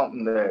 There, that's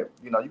something that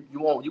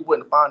you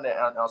wouldn't find that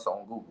answer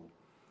on Google.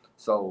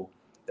 So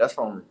that's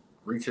from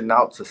reaching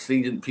out to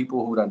seasoned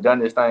people who done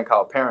this thing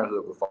called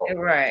parenthood before.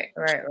 Right.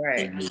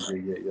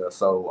 Yeah.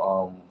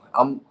 So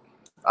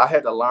I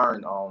had to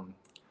learn. A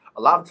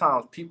lot of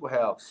times people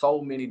have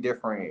so many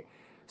different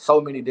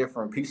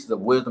pieces of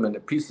wisdom and the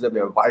pieces of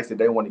advice that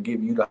they want to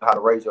give you to how to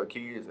raise your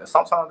kids, and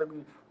sometimes they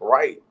be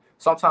right.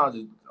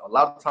 A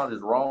lot of times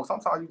it's wrong.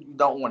 Sometimes you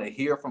don't want to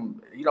hear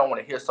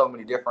so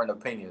many different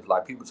opinions,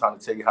 like people trying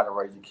to tell you how to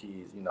raise your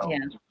kids. Yeah.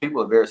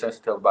 People are very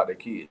sensitive about their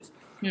kids,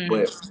 Mm-hmm.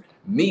 but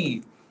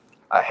me,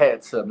 I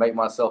had to make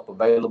myself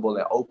available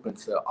and open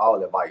to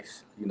all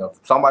advice. If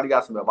somebody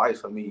got some advice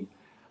for me,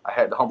 I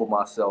had to humble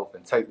myself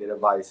and take that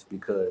advice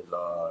because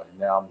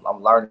now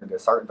I'm learning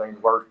that certain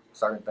things work,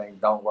 certain things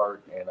don't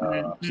work,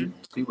 and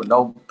people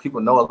know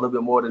a little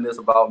bit more than this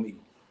about me.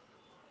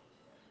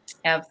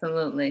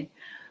 Absolutely.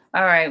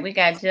 All right, we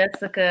got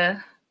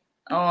Jessica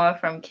on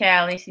from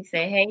Cali. She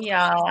said, "Hey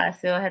y'all, I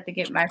still have to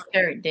get my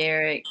shirt,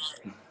 Derrick."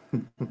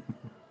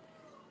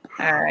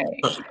 All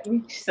right.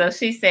 So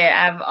she said,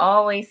 "I've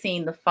always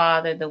seen the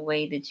father the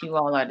way that you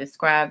all are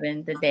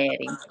describing the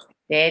daddy.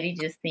 Daddy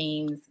just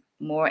seems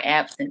more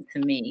absent to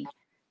me.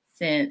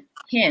 Since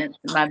hence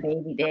my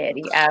baby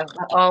daddy, I've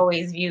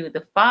always viewed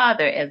the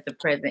father as the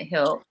present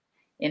help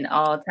in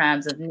all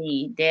times of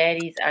need.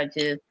 Daddies are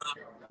just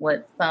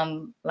what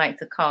some like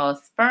to call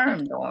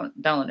sperm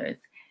donors.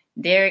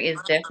 Derek is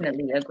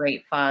definitely a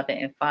great father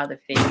and father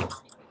figure.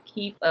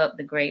 Keep up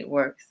the great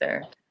work,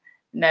 sir."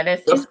 Now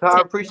that's Jessica, I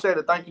interesting. appreciate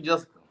it. Thank you,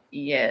 Jessica.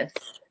 Yes,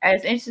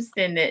 it's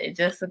interesting that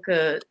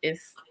Jessica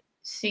is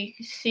she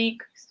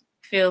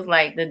feels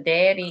like the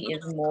daddy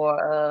is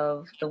more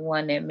of the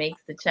one that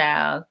makes the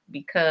child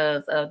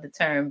because of the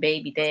term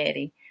baby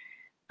daddy.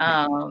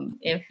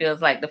 It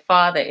feels like the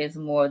father is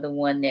more the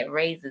one that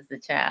raises the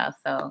child.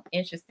 So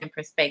interesting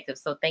perspective.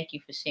 So thank you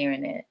for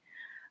sharing that.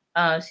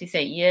 She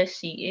said, yes,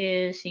 she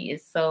is. She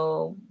is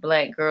so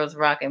black girls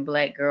rock and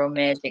black girl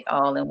magic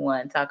all in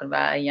one. Talking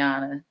about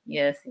Ayana.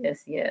 Yes,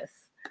 yes, yes.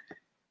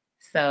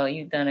 So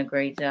you've done a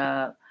great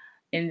job.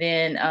 And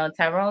then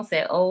Tyrone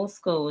said, old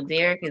school,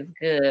 Derek is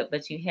good,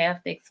 but you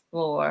have to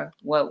explore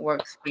what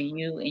works for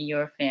you and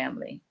your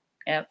family.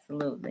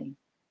 Absolutely.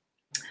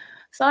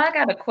 So I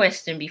got a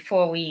question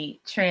before we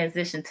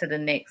transition to the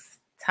next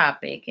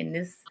topic. And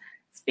this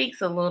speaks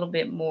a little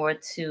bit more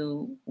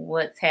to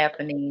what's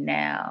happening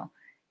now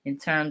in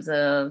terms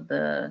of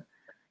the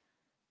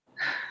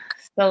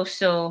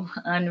social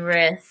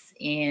unrest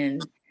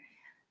and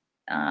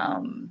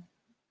um,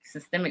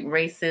 systemic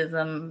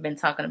racism. Been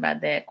talking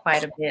about that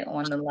quite a bit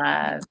on the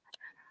live.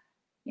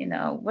 You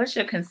know, what's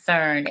your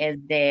concern as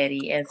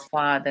daddy, as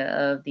father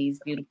of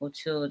these beautiful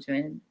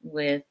children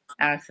with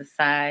our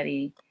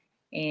society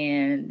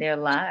and their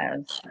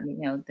lives? You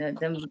know,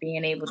 them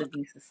being able to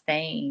be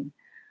sustained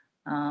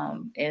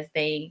as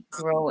they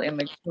grow and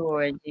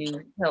mature. Do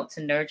you help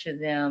to nurture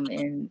them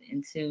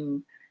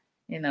into,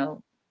 you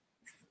know,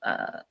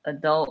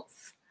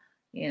 adults,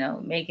 you know,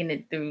 making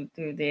it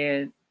through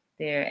their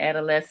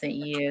adolescent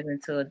years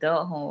into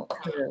adulthood.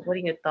 What are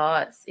your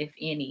thoughts, if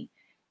any,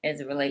 as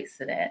it relates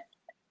to that?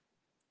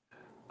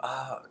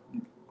 Uh,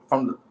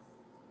 from the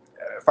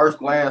first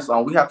glance,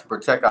 we have to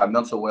protect our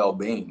mental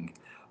well-being.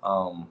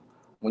 Um,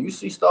 when you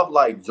see stuff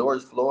like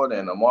George Floyd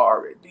and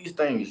Amar, these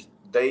things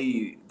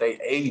they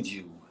age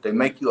you. They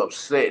make you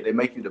upset. They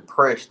make you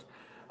depressed.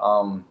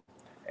 And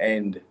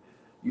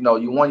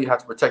you have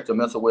to protect your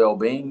mental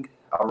well-being.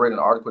 I read an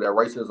article that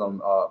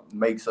racism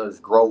makes us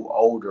grow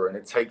older and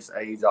it takes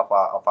age off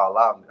our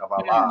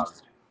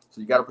lives.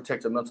 So you got to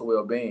protect your mental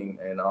well-being.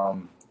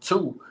 And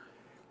two,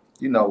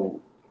 you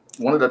know,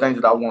 one of the things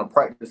that I want to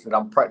practice that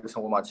I'm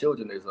practicing with my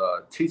children is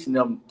teaching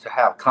them to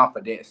have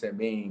confidence in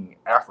being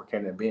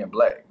African and being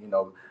black.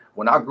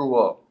 When I grew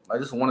up,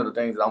 this is one of the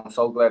things that I'm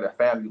so glad that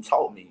FAMU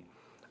taught me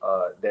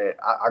that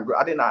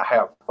I did not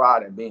have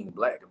pride in being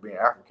black or being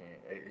African.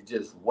 It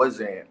just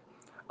wasn't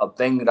a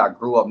thing that I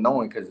grew up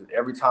knowing because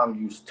every time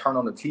you turn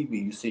on the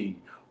TV, you see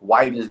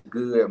white is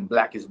good and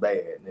black is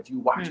bad. And if you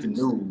watch the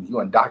news,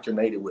 you're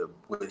indoctrinated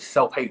with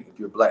self-hate if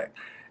you're black.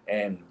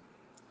 And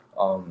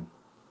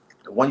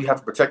one, you have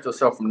to protect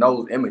yourself from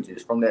those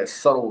images, from that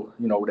subtle,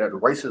 that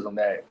racism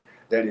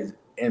that is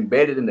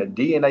embedded in the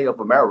DNA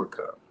of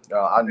America.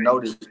 I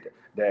noticed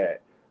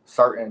that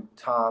certain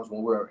times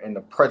when we're in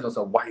the presence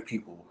of white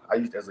people,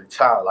 as a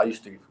child, I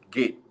used to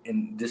get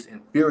in this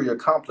inferior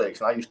complex,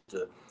 and I used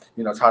to,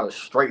 try to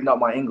straighten up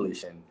my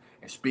English and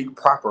speak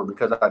proper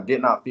because I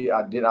did not feel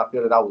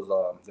that I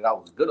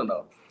was good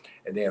enough.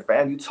 And then,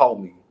 fam, you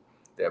told me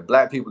that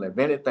black people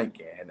invented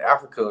thinking, and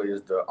Africa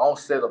is the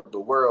onset of the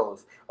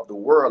world,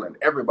 and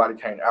everybody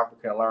came to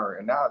Africa and learn.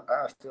 And now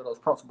I instill those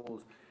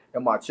principles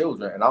in my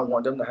children, and I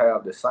want them to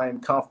have the same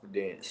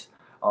confidence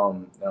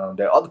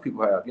that other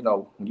people have.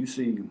 When you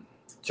see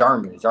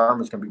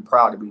Germans can be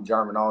proud to be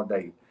German all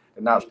day.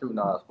 They're not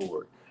scrutinized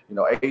for it.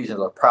 Asians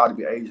are proud to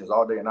be Asians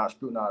all day and not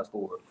scrutinized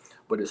for it.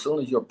 But as soon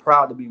as you're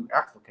proud to be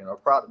African or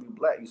proud to be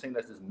black, you seem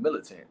like this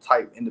militant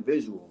type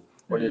individual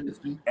or this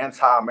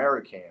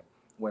anti-American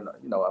when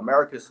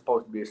America is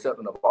supposed to be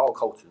accepting of all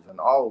cultures and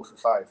all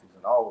societies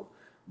and all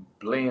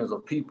blends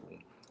of people.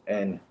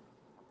 And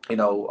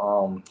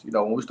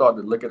when we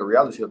started to look at the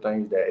reality of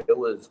things, that it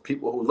was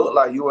people who look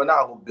like you and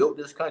I who built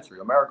this country.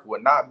 America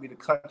would not be the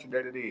country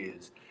that it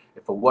is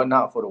if it were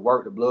not for the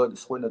work, the blood, the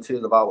sweat, and the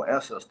tears of our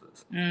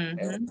ancestors.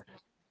 And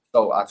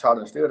so I try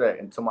to instill that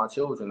into my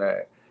children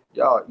that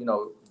y'all,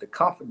 the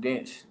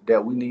confidence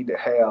that we need to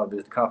have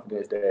is the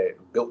confidence that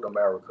built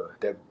America,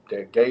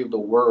 that gave the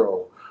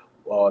world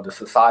the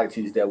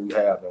societies that we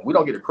have, and we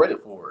don't get the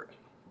credit for it,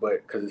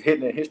 but because it's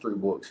hidden in history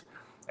books,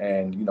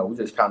 and we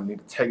just kind of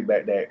need to take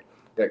back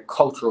that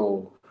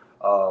cultural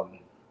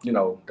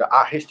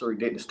our history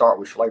didn't start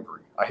with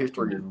slavery. Our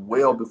history is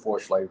well before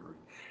slavery,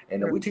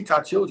 and if we teach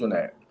our children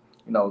that,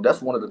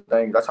 that's one of the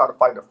things. That's how to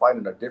fight the fight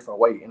in a different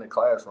way in the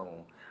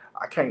classroom.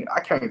 I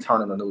can't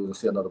turn on the news and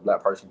see another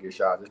black person get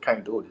shot. I just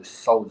can't do it. It's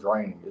so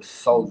draining. It's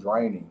so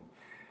draining,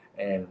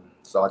 and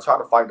so I try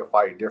to fight the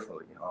fight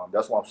differently.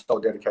 That's why I'm so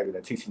dedicated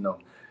to teaching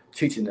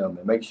them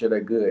and make sure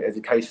they're good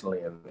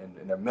educationally and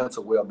their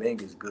mental well-being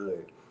is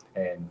good,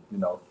 and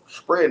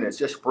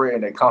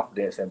spreading their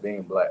confidence and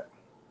being black.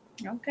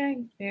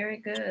 Okay, very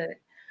good.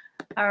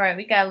 All right,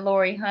 we got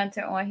Lori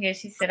Hunter on here.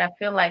 She said, I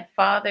feel like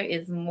father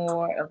is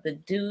more of the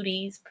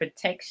duties,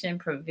 protection,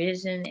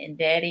 provision, and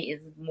daddy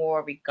is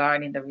more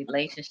regarding the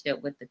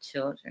relationship with the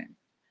children.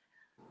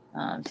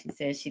 She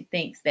says she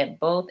thinks that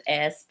both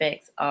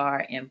aspects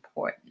are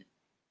important.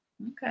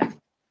 Okay,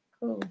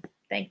 cool.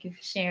 Thank you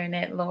for sharing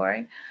that,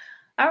 Lori.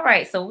 All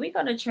right, so we're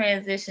going to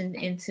transition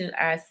into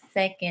our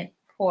second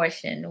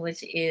portion,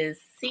 which is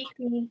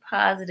seeking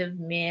positive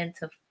men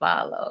to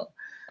follow.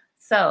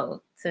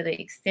 So, to the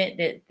extent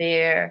that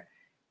there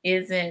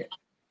isn't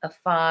a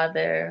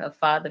father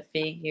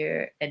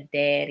figure, a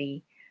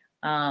daddy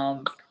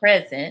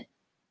present,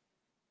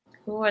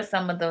 who are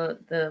some of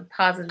the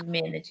positive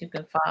men that you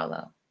can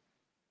follow?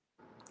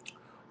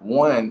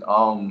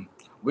 One,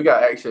 we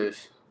got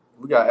access.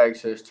 We got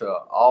access to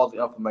all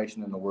the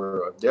information in the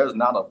world. If there's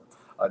not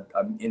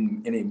an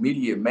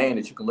immediate man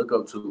that you can look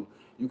up to,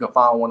 you can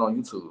find one on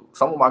YouTube.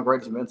 Some of my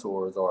greatest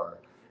mentors are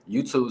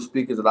YouTube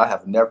speakers that I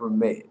have never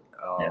met.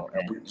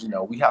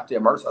 And we have to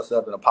immerse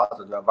ourselves in a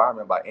positive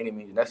environment by any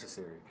means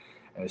necessary,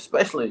 and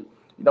especially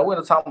we're in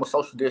a time of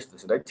social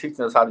distance, and they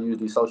teaching us how to use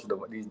these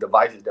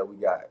devices that we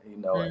got.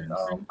 And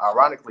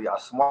ironically, our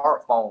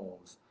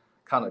smartphones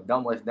kind of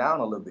dumb us down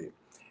a little bit,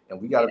 and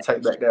we got to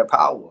take back that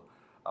power.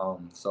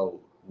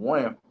 So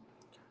one,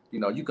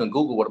 you can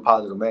Google what a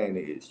positive man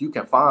is. You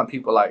can find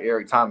people like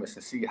Eric Thomas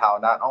and see how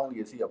not only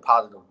is he a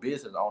positive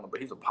business owner, but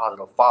he's a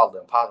positive father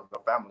and positive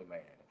family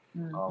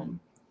man.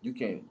 You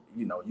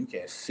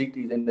can seek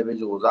these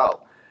individuals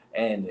out,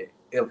 and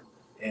if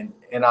in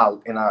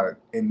our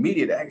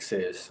immediate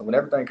access, when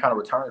everything kind of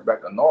returns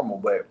back to normal,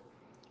 but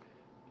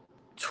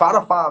try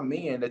to find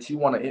men that you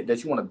want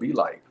to be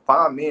like.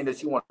 Find men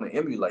that you want to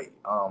emulate.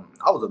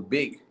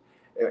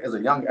 As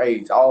a young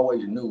age, I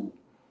always knew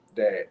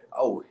that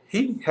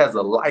he has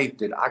a life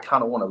that I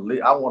kind of want to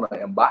live. I want to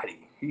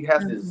embody. He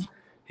has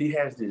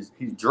this.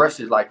 He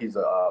dresses like he's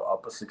a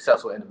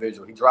successful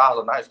individual. He drives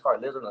a nice car,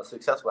 lives in a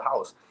successful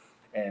house,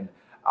 and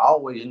I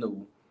always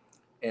knew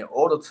in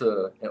order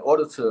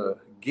to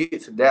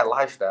get to that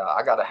lifestyle,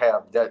 I gotta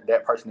have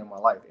that person in my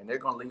life, and they're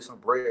gonna leave some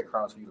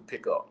breadcrumbs for you to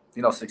pick up.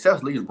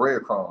 Success leaves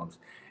breadcrumbs,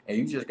 and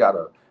you just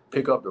gotta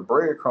pick up the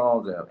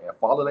breadcrumbs and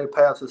follow their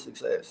path to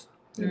success.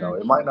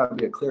 It might not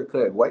be a clear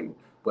cut way,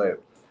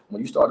 but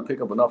when you start to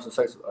pick up enough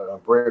success,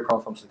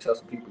 breadcrumbs from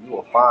successful people, you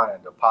will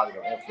find the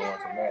positive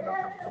influence of man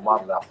to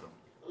model after.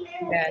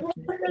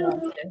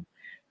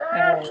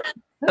 Gotcha.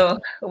 So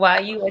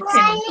while you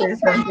attending to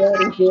some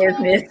dirty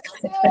business,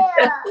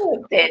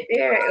 that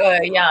Derrick or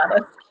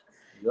Yana.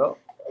 Yep.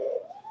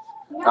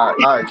 All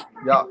right.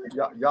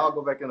 Y'all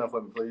go back in there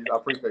for me, please. I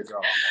appreciate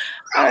y'all.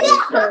 All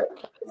right,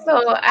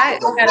 so I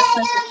got a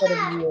question for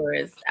the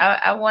viewers.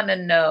 I want to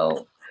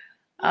know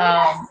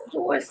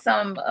who are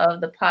some of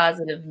the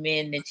positive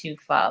men that you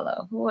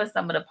follow? Who are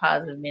some of the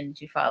positive men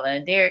that you follow?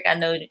 And Derrick, I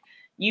know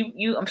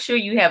you I'm sure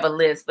you have a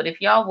list, but if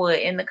y'all would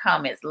in the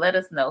comments, let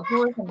us know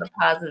who are some of the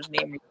positive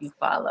men that you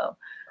follow.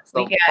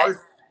 So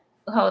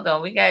Hold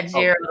on, we got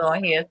Gerald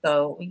on here,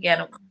 so we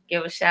gotta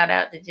give a shout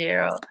out to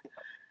Gerald.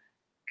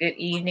 Good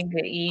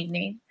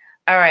evening.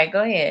 All right,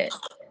 go ahead.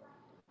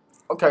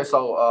 Okay,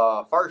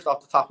 so first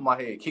off the top of my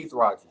head, Keith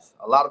Rogers.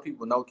 A lot of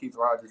people know Keith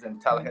Rogers in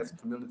the Tallahassee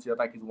community. I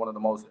think he's one of the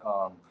most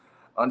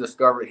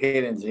undiscovered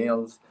hidden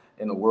gems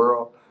in the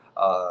world.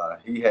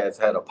 He has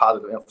had a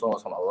positive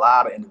influence on a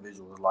lot of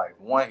individuals' life.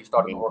 One, he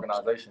started an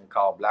organization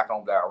called Black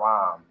on Black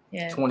Rhyme,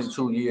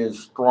 22 years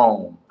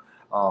strong.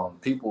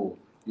 People,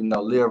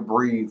 live,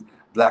 breathe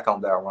Black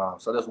on Black Rhyme.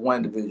 So that's one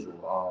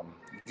individual.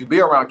 If you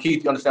be around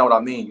Keith, you understand what I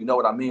mean. You know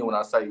what I mean when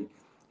I say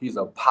he's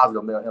a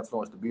positive male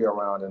influence to be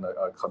around and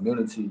a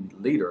community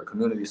leader, a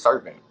community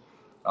servant.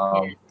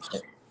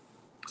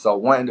 So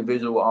one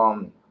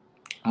individual,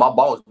 my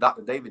boss,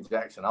 Dr. David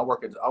Jackson. I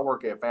work at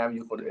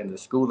FAMU in the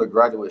School of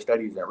Graduate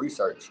Studies and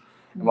Research.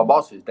 And my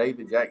boss is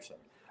David Jackson,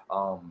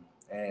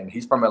 and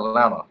he's from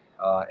Atlanta.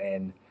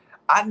 And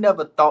I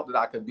never thought that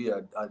I could be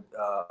a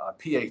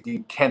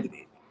PhD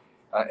candidate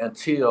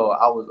until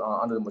I was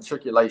under the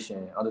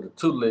matriculation, under the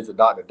tutelage of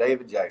Dr.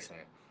 David Jackson.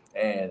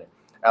 And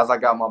as I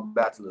got my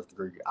bachelor's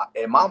degree,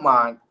 in my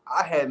mind,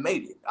 I had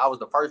made it. I was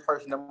the first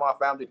person in my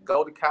family to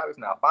go to college,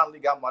 and I finally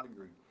got my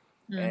degree.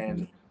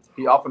 And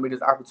he offered me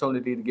this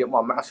opportunity to get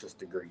my master's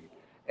degree.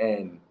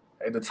 And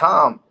at the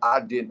time, I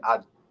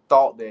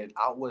thought that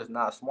I was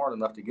not smart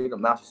enough to get a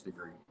master's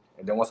degree.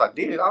 And then once I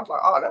did it, I was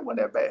like, oh, that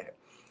wasn't that bad.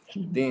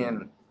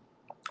 Then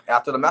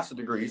after the master's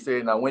degree, he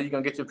said, now, when are you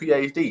going to get your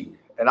PhD?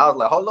 And I was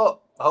like, hold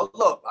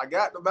up. I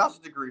got the master's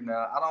degree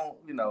now. I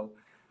don't,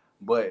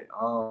 but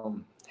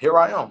here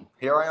I am.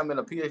 Here I am in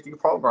a PhD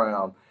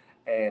program.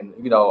 And,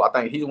 you know, I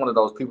think he's one of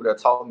those people that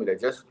taught me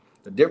that just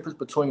the difference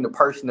between the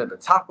person at the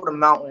top of the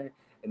mountain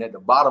and at the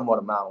bottom of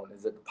the mountain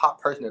is that the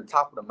person at the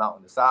top of the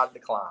mountain decided to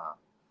climb.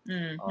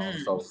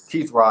 So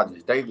Keith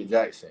Rogers, David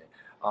Jackson,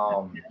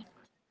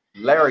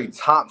 Larry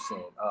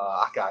Thompson.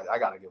 I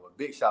got to give a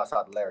big shout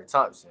out to Larry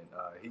Thompson.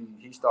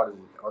 He started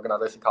an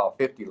organization called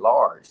 50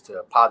 Large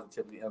to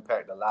positively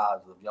impact the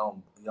lives of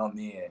young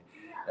men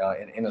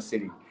in the inner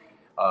city.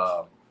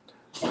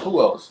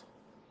 Who else?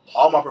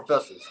 All my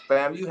professors.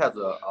 FAMU has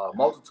a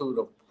multitude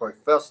of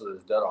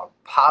professors that are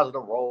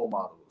positive role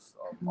models.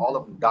 All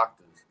of them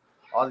doctors.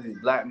 All of these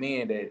black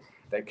men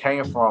that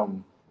came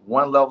from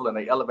one level and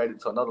they elevated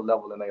to another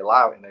level in their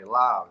lives.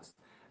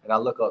 And I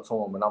look up to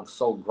them, and I'm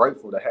so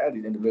grateful to have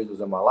these individuals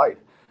in my life.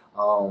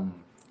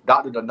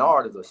 Dr.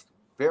 Denard is a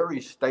very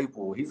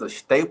staple. He's a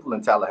staple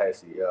in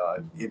Tallahassee.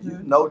 If you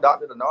know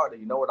Dr. Denard,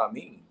 you know what I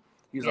mean.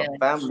 He's a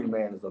family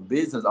man. He's a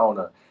business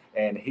owner.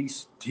 And he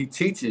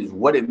teaches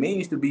what it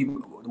means to be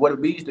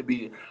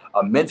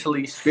a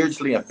mentally,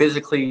 spiritually, and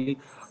physically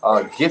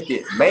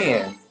gifted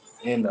man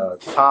in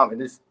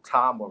this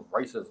time of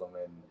racism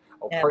and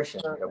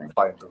oppression that we're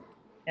fighting through.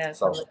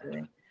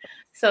 Absolutely.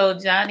 So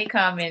Johnny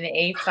commented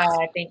A5.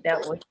 I think that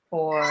was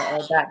for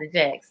Dr.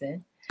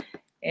 Jackson.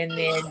 And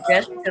then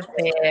Jessica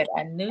said,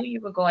 "I knew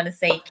you were going to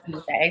say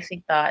Keith. I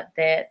actually thought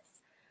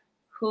that's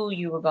who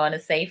you were going to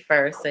say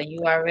first. So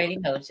you already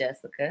know,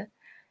 Jessica."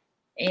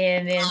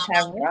 And then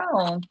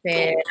Tyrone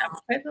said, "I'm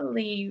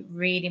presently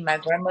reading My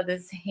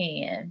Grandmother's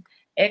Hand.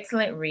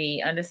 Excellent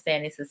read,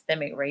 Understanding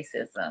Systemic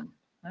Racism."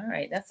 All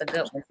right, that's a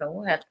good one. So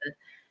we'll have to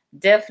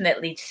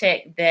definitely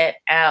check that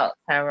out,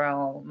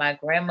 Tyrone. My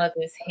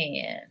Grandmother's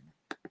Hand.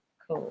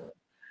 Cool.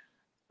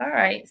 All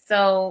right.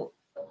 So,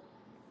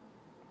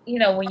 you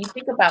know, when you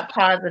think about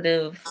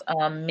positive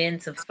men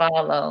to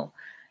follow,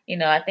 you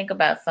know, I think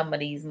about some of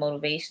these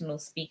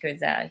motivational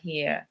speakers out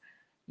here,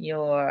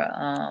 your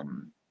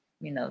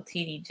you know,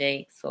 TD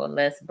Jakes or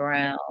Les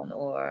Brown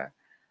or,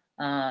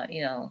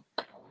 you know,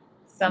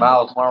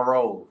 Miles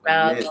Monroe.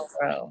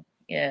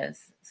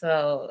 Yes.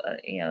 So,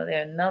 you know, there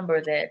are a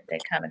number that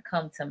kind of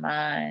come to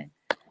mind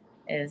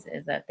as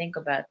I think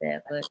about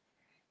that. But,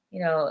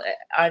 you know,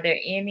 are there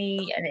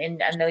any,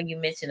 and I know you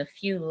mentioned a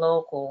few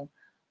local,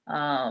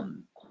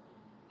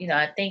 you know,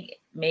 I think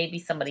maybe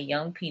some of the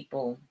young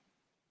people,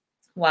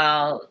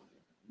 while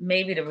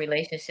maybe the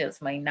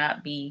relationships might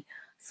not be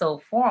so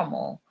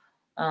formal,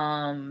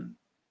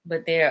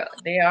 but there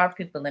are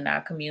people in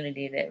our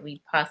community that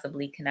we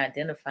possibly can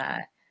identify,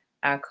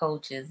 our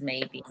coaches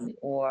maybe,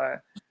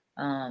 or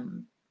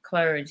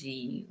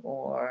clergy,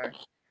 or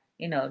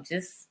you know,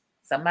 just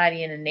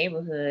somebody in the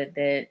neighborhood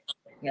that,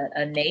 you know,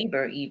 a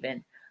neighbor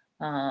even,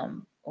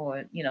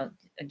 or you know,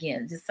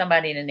 again, just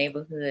somebody in the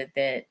neighborhood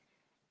that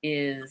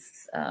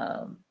is,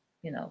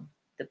 you know,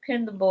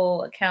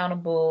 dependable,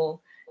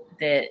 accountable,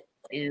 that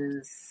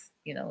is,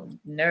 you know,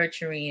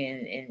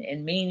 nurturing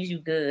and means you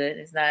good.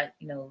 It's not,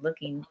 you know,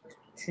 looking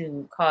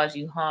to cause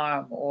you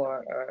harm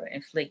or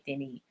inflict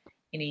any,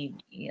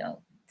 you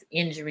know,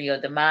 injury or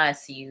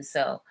demise to you.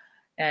 So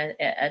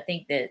I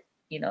think that,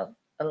 you know,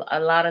 a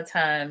lot of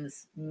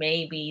times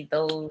maybe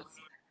those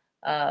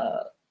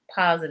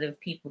positive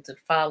people to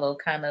follow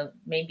kind of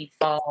maybe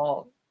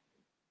fall,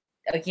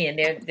 again,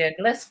 they're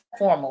less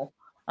formal,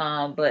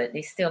 but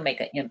they still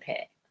make an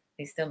impact.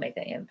 They still make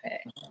an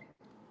impact.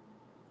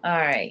 All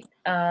right.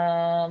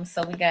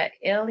 So we got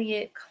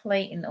Elliot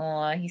Clayton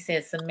on. He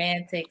said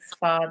semantics,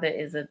 father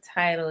is a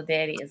title,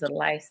 daddy is a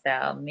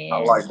lifestyle. Men I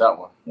like that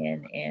one.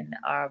 and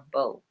are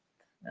both.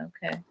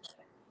 Okay.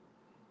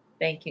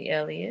 Thank you,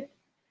 Elliot.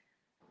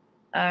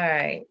 All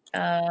right.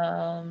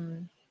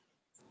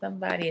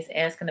 Somebody is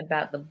asking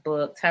about the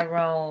book.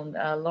 Tyrone,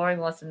 Lori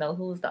wants to know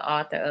who's the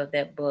author of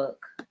that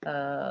book.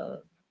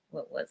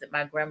 What was it?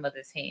 My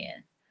Grandmother's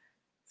Hand.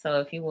 So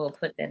if you will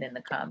put that in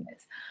the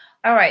comments.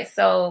 All right.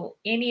 So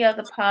any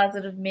other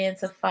positive men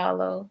to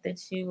follow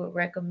that you would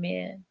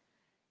recommend,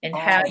 and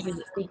how you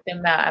would seek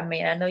them out? I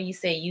mean, I know you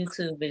say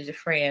YouTube is your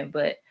friend,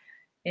 but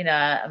you know,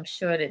 I'm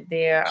sure that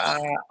there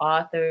are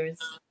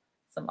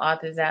some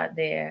authors out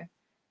there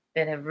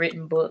that have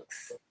written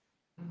books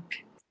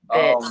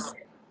that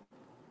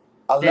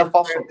I left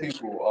off some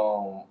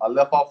people. I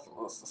left off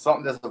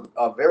something that's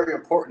very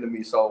important to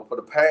me. So for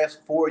the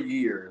past 4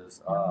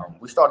 years,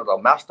 we started a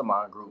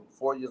mastermind group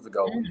 4 years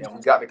ago, and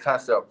we got the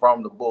concept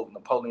from the book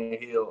Napoleon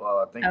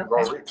Hill, Think and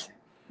Grow Rich.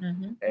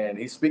 And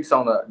he speaks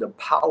on the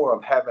power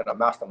of having a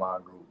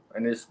mastermind group.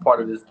 And it's part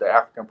of the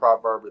African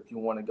proverb: if you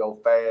want to go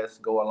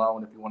fast, go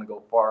alone. If you want to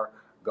go far,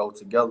 go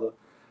together.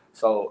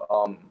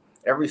 So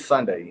every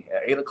Sunday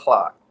at 8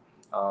 o'clock,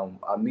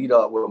 I meet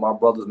up with my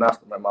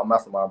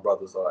mastermind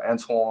brothers,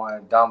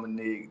 Antoine,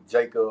 Dominique,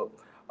 Jacob,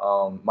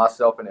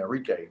 myself, and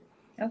Enrique.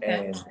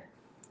 And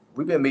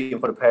we've been meeting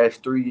for the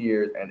past 3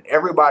 years, and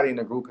everybody in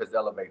the group has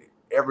elevated.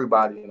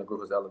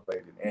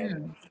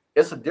 And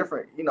it's a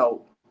different, you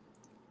know,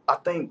 I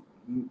think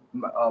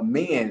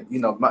men, you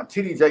know, my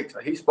TD Jakes,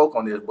 he spoke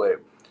on this, but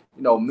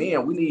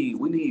men, we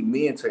need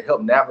men to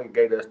help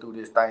navigate us through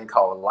this thing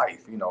called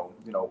life. A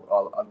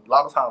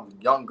lot of times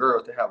young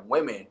girls to have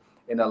women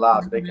in their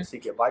lives that they can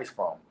seek advice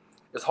from.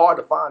 It's hard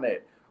to find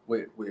that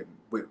with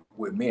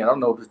men. I don't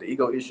know if it's the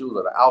ego issues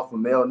or the alpha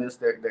maleness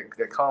that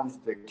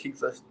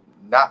keeps us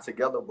not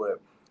together,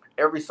 but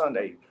every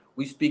Sunday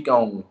we speak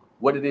on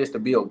what it is to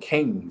build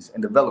kings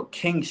and develop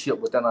kingship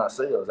within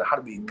ourselves and how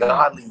to be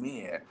godly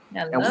men.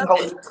 I And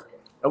love it.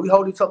 we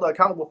hold each other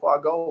accountable for our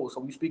goals. So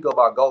we speak of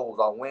our goals,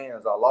 our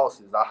wins, our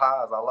losses, our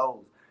highs, our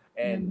lows,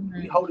 and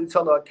we hold each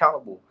other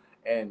accountable.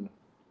 And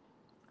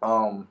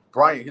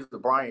Brian,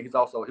 he's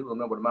also he was a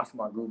member of the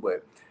mastermind group,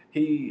 but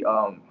he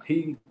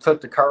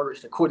took the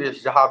courage to quit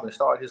his job and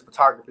start his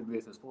photography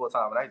business full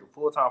time. And he's a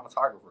full time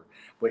photographer,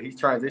 but he's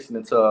transitioned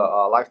into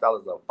a lifestyle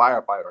as a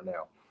firefighter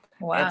now.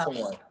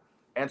 Wow.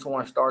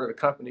 Antoine started a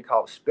company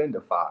called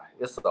Spendify.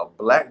 It's a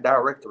black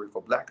directory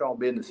for black-owned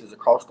businesses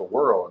across the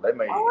world. They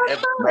made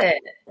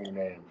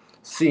and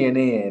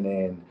CNN,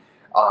 and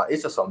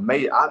it's just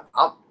amazing.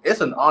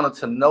 It's an honor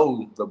to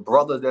know the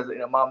brothers that's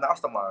in my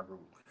mastermind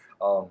group.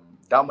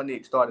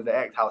 Dominic started the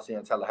Act House here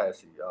in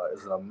Tallahassee.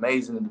 Is an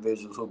amazing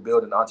individual who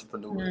building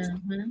entrepreneurs.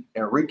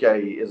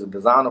 Enrique is a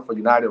designer for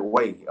United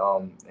Way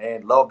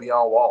and Love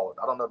Beyond Walls.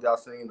 I don't know if y'all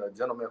seen the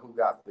gentleman who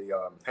got the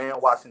hand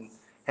washing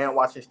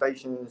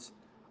stations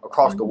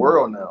across the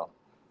world now.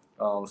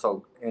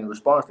 So in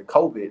response to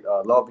COVID,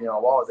 Love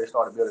Beyond Walls, they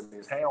started building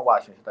these hand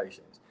washing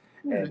stations.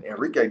 And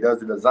Enrique does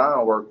the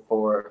design work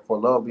for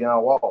Love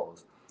Beyond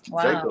Walls.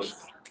 Wow. Jacob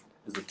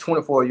is a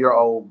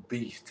 24-year-old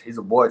beast. He's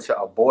a boy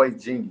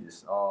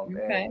genius.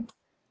 And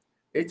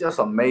it's just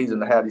amazing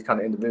to have these kind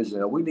of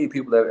individuals. And we need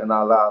people that in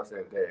our lives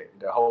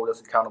that hold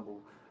us accountable,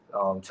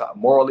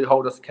 morally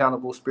hold us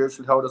accountable,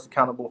 spiritually hold us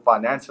accountable,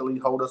 financially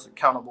hold us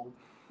accountable.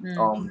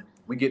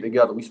 We get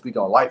together. We speak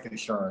on life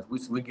insurance. We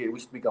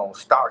speak on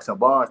stocks and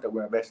bonds that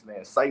we're investing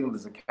in,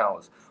 savings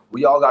accounts.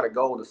 We all got a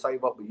goal to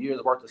save up a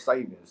year's worth of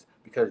savings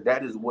because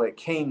that is what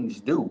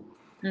kings do.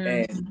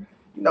 And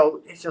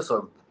it's just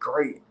a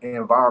great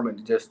environment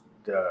to just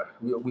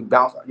we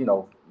bounce. Five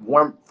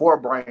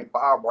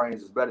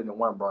brains is better than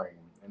one brain,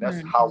 and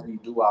that's how we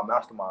do our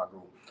mastermind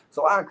group.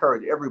 So I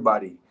encourage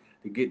everybody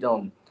to get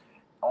them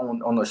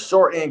on the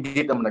short end,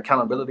 get them an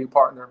accountability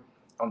partner.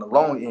 On the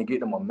long end,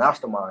 get them a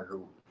mastermind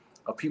group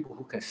of people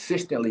who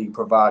consistently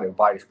provide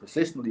advice,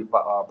 consistently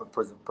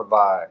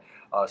provide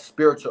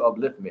spiritual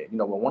upliftment.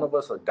 When one of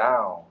us are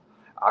down,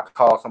 I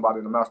call somebody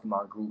in the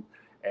mastermind group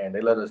and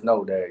they let us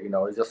know that,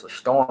 it's just a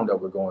storm that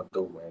we're going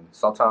through. And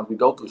sometimes we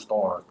go through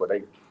storms, but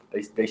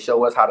they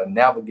show us how to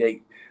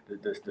navigate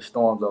the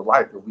storms of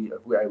life if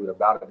we're able to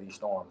battle these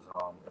storms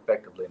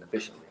effectively and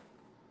efficiently.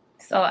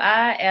 So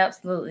I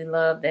absolutely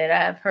love that.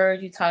 I've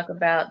heard you talk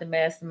about the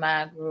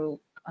mastermind group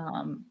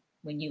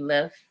when you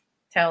left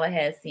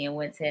Tallahassee and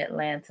went to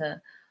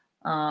Atlanta.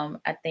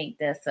 I think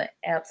that's an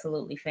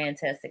absolutely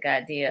fantastic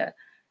idea.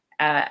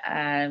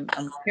 I'm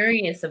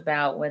curious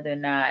about whether or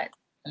not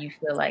you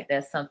feel like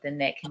that's something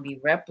that can be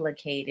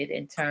replicated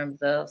in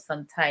terms of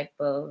some type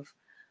of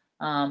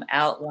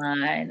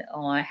outline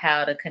on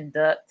how to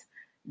conduct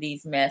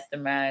these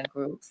mastermind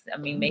groups. I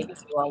mean, maybe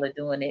you all are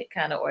doing it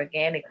kind of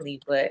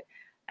organically, but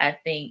I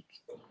think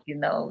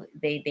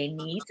they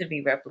need to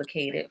be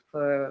replicated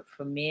for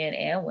men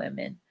and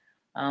women.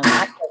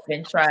 I've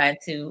been trying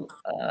to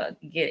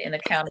get an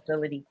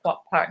accountability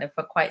partner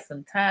for quite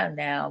some time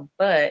now,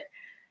 but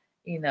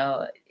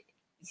I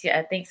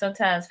think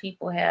sometimes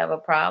people have a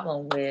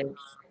problem with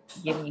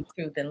giving you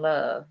truth and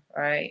love,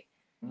 right?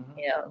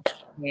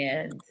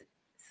 And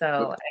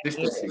so I get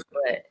it,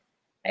 but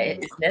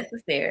it's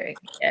necessary.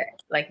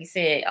 Like you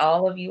said,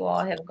 all of you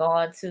all have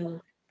gone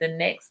to the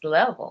next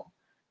level.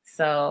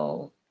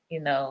 So,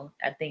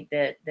 I think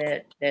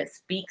that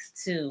speaks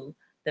to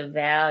the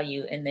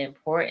value and the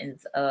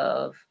importance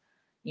of,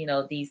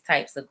 these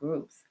types of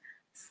groups.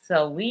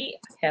 So we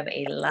have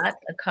a lot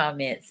of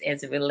comments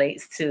as it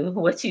relates to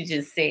what you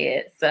just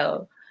said.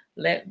 So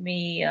let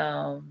me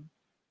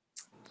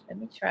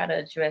try to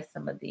address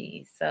some of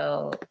these.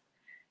 So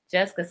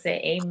Jessica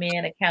said,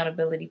 amen.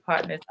 Accountability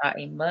partners are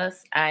a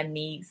must. I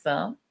need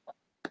some.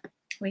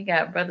 We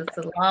got Brother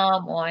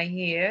Salam on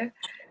here.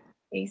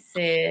 He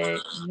said,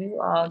 you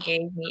all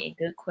gave me a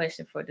good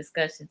question for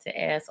discussion to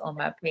ask on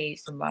my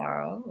page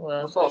tomorrow.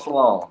 Well, what's up,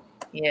 Salam?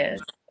 Yes.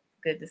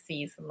 Good to see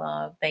you,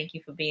 Salam. Thank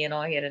you for being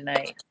on here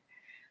tonight.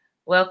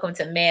 Welcome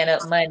to Man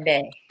Up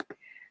Monday.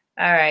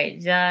 All right.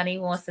 Johnny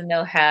wants to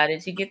know, how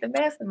did you get the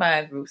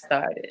mastermind group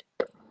started?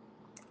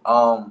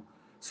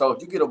 So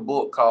if you get a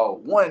book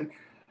called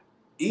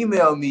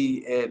email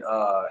me at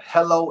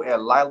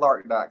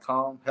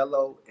hello@lilarc.com,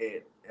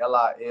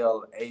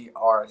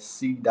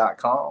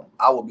 hello@lilarc.com.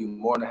 I will be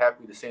more than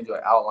happy to send you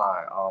an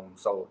outline.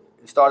 So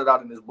it started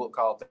out in this book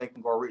called Think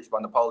and Grow Rich by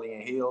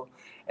Napoleon Hill,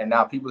 and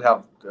now people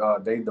have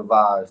they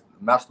devised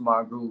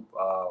mastermind group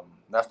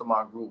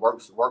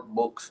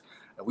workbooks,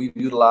 and we've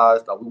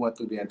utilized. We went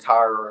through the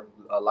entire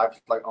life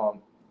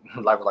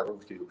Life is like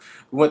Rubik's Cube.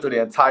 We went through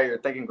the entire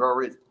Think and Grow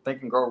Rich,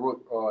 Think and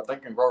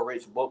Grow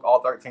Rich book,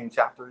 all 13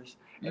 chapters,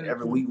 and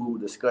every week we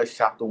would discuss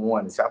chapter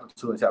 1, and chapter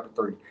 2, and chapter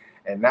 3.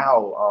 And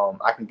now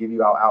I can give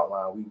you our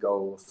outline.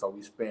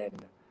 We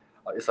spend.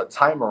 It's a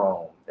timer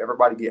on.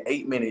 Everybody get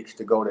 8 minutes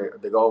to go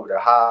over their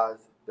highs,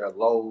 their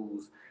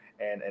lows,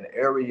 and an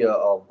area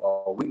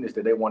of weakness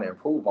that they want to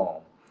improve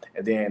on.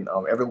 And then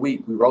every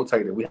week we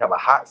rotate it. We have a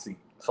hot seat.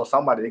 So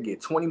somebody, they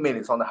get 20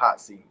 minutes on the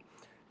hot seat.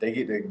 They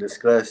get to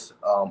discuss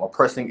a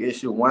pressing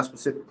issue, one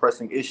specific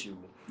pressing issue.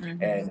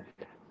 And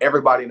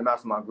everybody in the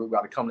mastermind group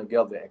got to come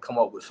together and come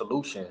up with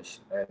solutions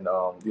and,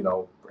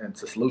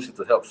 solutions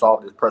to help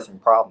solve this pressing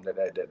problem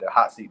that the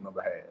hot seat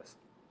member has.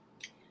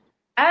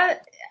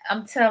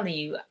 I'm telling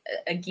you,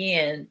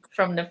 again,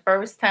 from the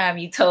first time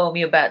you told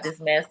me about this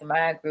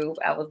mastermind group,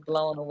 I was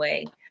blown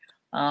away.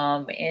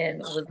 And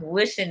was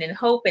wishing and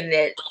hoping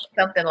that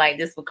something like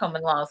this would come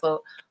along.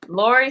 So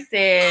Lori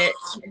said,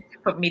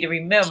 for me to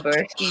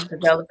remember, she's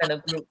developing a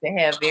group to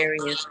have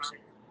various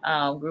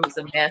groups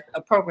of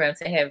a program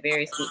to have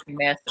various groups of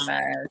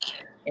masterminds.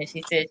 And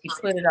she said she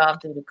put it off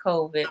due to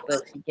COVID,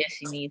 but she guess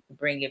she needs to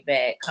bring it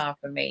back.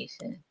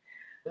 Confirmation.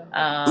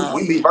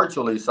 We meet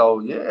virtually,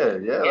 so yeah.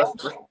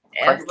 Let's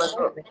crank it back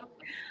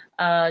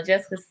up.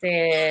 Jessica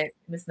said,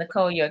 Ms.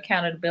 Nicole, your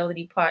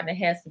accountability partner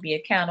has to be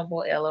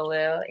accountable.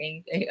 LOL.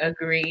 And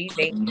agreed.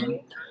 Thank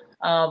you.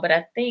 But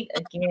I think,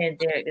 again,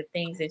 Derrick, the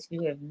things that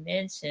you have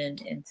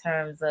mentioned in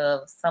terms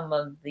of some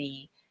of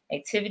the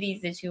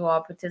activities that you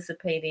all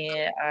participate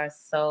in are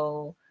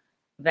so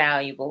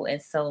valuable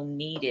and so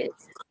needed.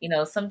 You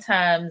know,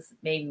 sometimes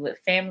maybe with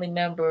family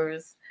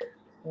members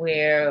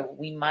where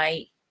we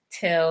might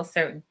tell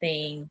certain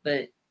things,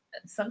 but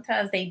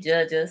sometimes they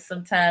judge us.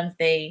 Sometimes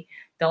they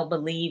don't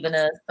believe in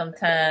us.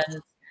 Sometimes,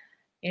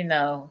 you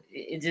know,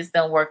 it just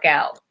don't work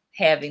out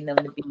having them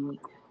to be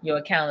your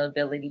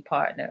accountability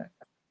partner.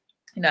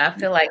 You know, I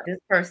feel like this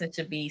person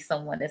should be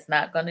someone that's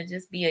not going to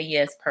just be a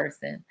yes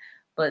person,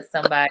 but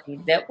somebody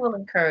that will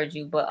encourage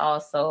you, but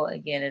also,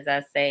 again, as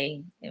I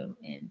say,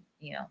 and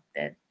you know,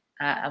 that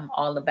I'm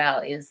all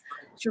about is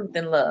truth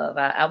and love.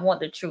 I want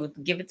the truth.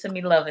 Give it to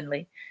me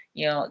lovingly.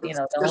 Don't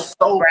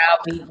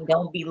browbeat,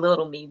 don't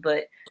belittle me,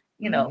 but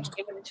you know,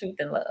 give me the truth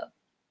and love.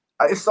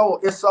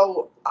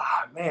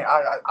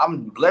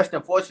 I'm blessed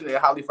and fortunate and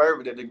highly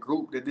favored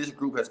that this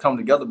group has come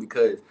together,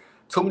 because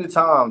too many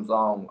times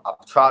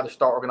I've tried to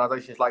start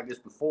organizations like this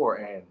before,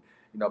 and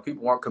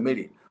people weren't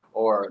committed,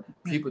 or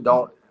people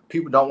don't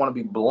want to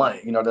be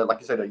blunt. They're,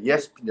 like you said, they're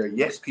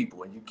yes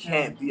people, and you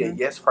can't be a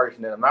yes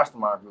person in a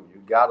mastermind group.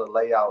 You got to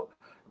lay out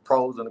the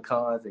pros and the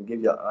cons and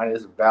give your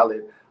honest,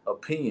 valid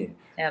opinion.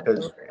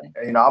 Because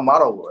our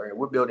motto,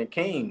 we're building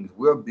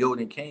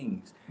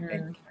kings.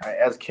 And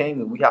as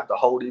kings, we have to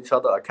hold each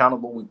other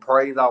accountable. We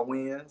praise our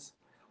wins,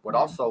 but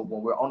also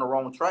when we're on the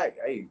wrong track,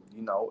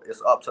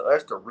 it's up to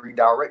us to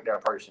redirect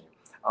that person.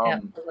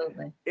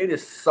 Absolutely. It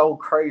is so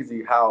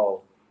crazy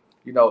how,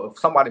 if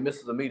somebody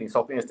misses a meeting.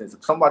 So, for instance,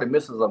 if somebody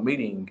misses a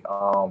meeting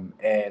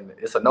and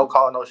it's a no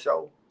call, no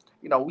show,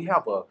 we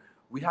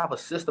have a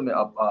system,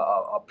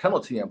 a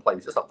penalty in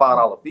place. It's a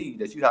 $5 fee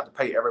that you have to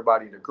pay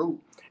everybody in the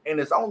group, and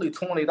it's only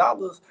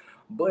 $20,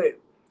 but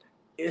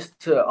it's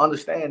to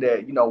understand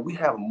that we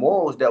have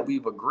morals that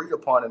we've agreed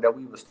upon and that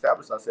we've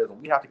established ourselves,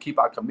 and we have to keep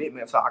our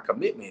commitment to our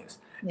commitments.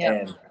 Yeah.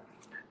 And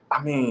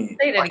I mean,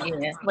 say that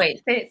again.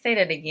 Wait, say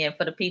that again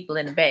for the people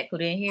in the back who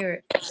didn't hear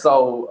it.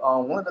 So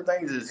one of the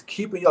things is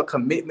keeping your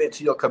commitment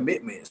to your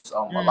commitments.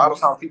 A lot of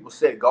times people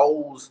set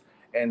goals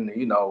and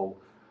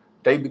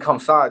they become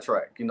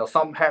sidetracked.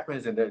 Something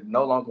happens and they're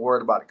no longer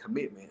worried about the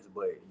commitments.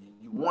 But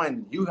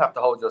you have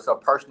to hold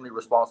yourself personally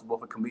responsible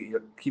for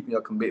keeping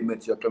your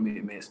commitment to your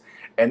commitments,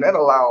 and that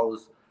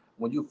allows,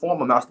 when you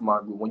form a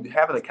mastermind group, when you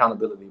have an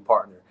accountability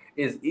partner,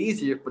 it's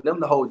easier for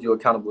them to hold you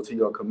accountable to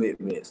your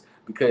commitments,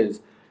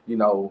 because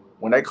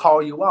when they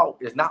call you out,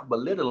 it's not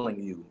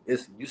belittling you.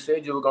 It's, you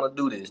said you were going to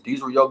do this.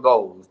 These were your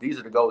goals. These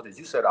are the goals that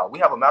you set out. We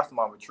have a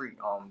mastermind retreat.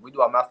 We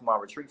do our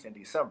mastermind retreats in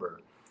December.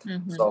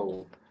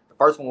 So the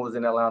first one was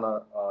in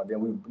Atlanta.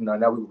 Then we,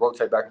 now we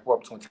rotate back and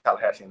forth between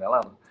Tallahassee and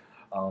Atlanta.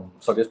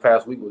 So this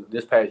past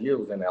year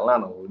was in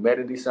Atlanta. We met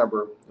in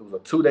December. It was a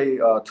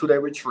two-day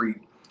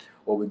retreat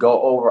where we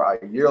go over our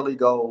yearly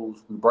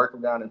goals. We break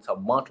them down into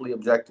monthly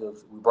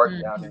objectives. We break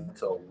them down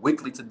into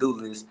weekly to-do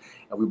lists,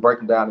 and we break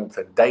them down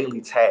into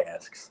daily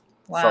tasks.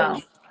 Wow.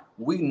 So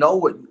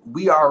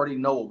we already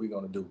know what we're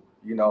going to do,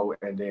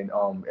 and then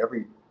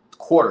every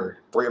quarter,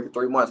 every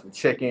 3 months, we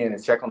check in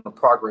and check on the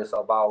progress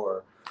of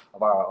our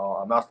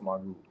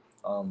mastermind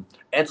group.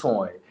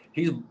 Antoine,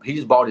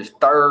 he's bought his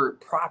third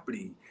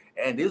property,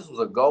 and this was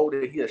a goal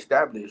that he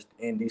established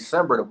in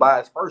December to buy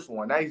his first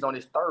one. Now he's on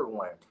his third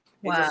one.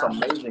 It's just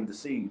amazing to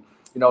see.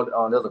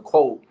 There's a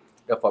quote: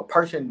 "If a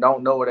person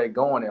don't know where they're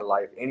going in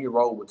life, any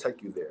road will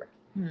take you there."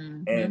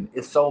 And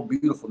it's so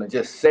beautiful than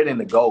just setting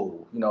the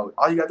goal.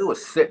 All you gotta do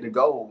is set the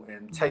goal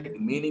and take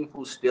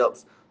meaningful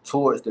steps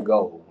towards the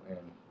goal. And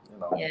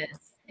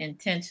yes,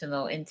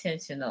 intentional.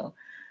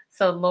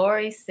 So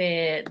Lori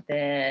said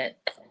that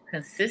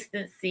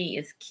consistency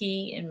is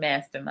key in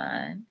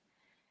mastermind.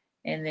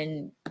 And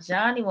then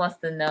Johnny wants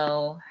to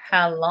know,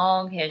 how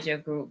long has your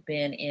group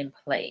been in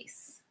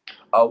place?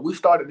 We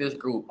started this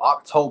group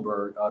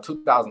October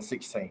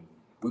 2016.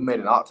 We met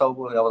in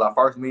October. That was our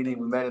first meeting.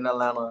 We met in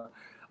Atlanta,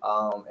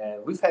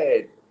 and we've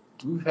had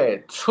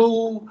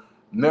two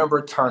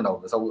member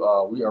turnovers.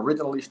 So we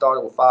originally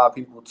started with 5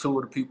 people. Two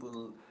of the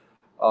people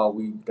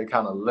they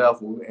kind of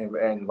left and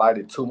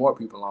invited 2 more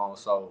people on.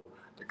 So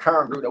the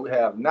current group that we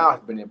have now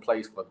has been in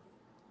place for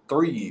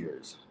 3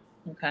 years.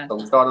 Okay. So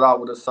we started out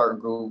with a certain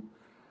group.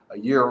 A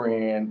year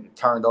in, it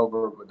turned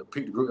over, but the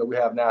group that we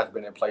have now has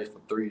been in place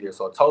for 3 years.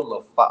 So a total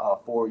of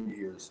 4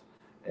 years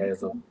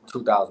as of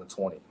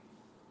 2020.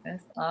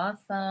 That's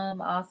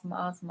awesome. Awesome.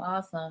 Awesome.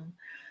 Awesome.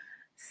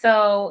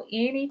 So,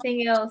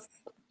 anything else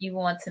you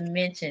want to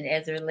mention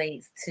as it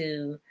relates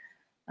to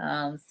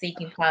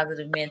seeking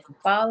positive men to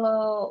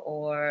follow,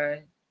 or,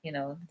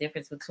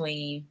 difference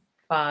between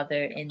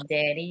father and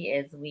daddy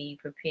as we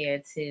prepare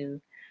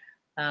to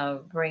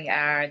bring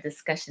our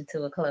discussion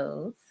to a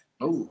close?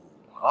 Ooh,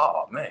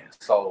 oh man.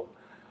 So,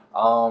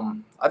 I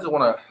just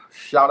want to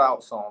shout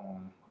out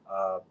some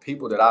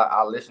people that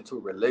I listen to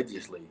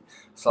religiously.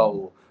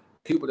 So,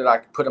 people that I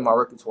put in my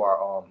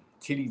repertoire,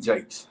 TD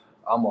Jakes.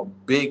 I'm a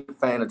big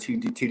fan of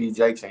TD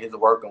Jakes and his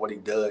work and what he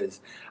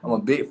does. I'm a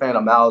big fan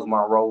of Miles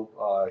Monroe.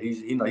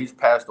 He's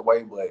passed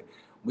away, but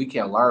we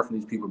can learn from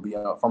these people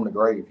beyond from the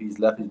grave. He's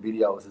left his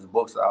videos, his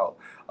books out.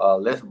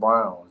 Les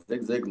Brown,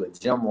 Zig Ziglar,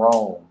 Jim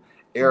Rohn,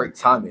 Eric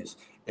Thomas.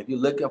 If you're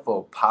looking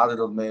for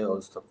positive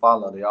males to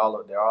follow, they're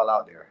all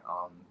out there.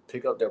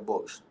 Pick up their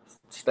books,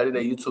 study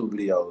their YouTube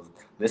videos,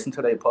 listen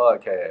to their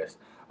podcasts,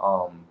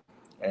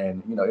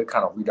 and it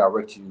kind of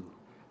redirects you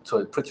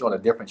to put you on a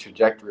different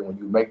trajectory when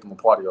you make them a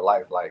part of your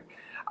life. Like,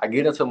 I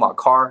get into my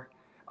car,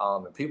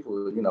 and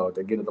people,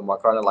 they get into my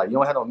car, and they're like, "You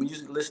don't have no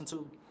music to listen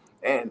to,"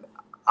 and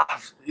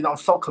I'm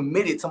so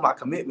committed to my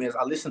commitments.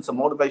 I listen to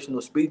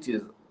motivational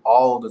speeches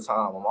all the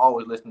time. I'm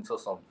always listening to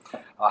some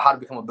how to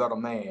become a better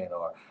man,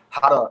 or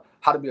how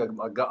to be a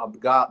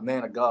God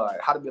man of God,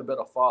 how to be a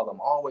better father.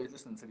 I'm always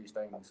listening to these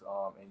things,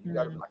 and you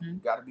got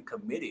to be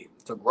committed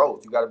to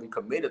growth. You got to be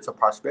committed to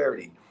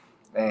prosperity,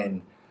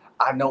 and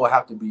I know I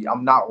have to be.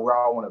 I'm not where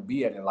I want to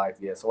be at in life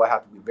yet, so I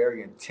have to be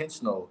very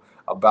intentional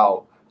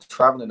about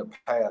traveling the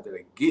path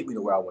that get me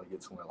to where I want to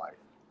get to in life.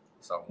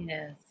 So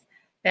yes,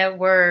 that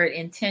word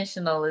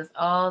intentional is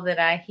all that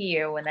I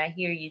hear when I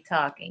hear you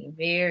talking.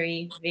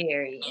 Very,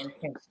 very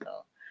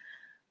intentional.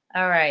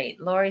 All right.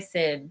 Lori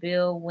said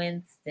Bill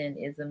Winston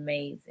is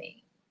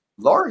amazing.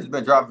 Lori's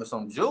been dropping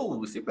some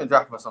jewels. She's been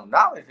dropping some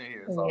knowledge in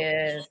here. So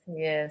Yes,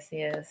 yes,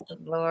 yes.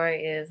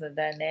 Lori is a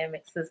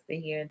dynamic sister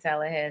here in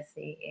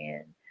Tallahassee,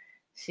 and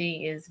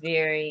she is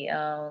very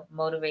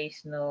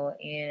motivational,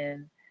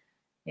 and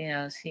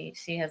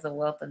she has a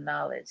wealth of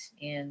knowledge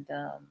and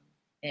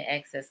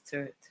access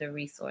to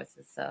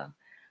resources. So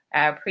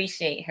I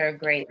appreciate her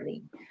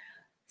greatly.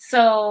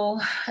 So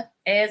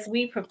as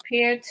we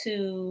prepare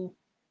to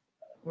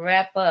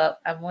wrap up,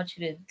 I want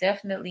you to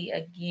definitely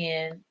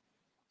again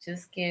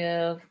just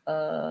tell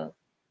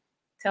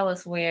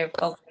us where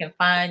folks can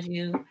find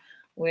you,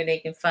 where they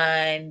can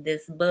find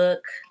this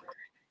book,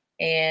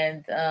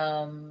 and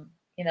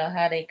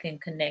how they can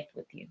connect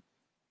with you.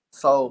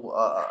 So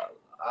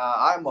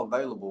I'm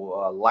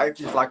available. Life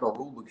is like a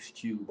Rubik's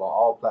Cube on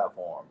all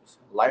platforms.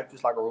 Life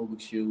is like a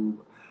Rubik's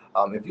Cube.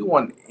 If you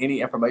want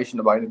any information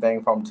about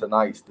anything from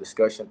tonight's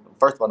discussion,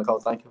 first of all, Nicole,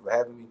 thank you for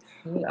having me.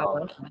 You are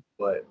welcome.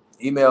 But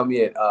email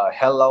me at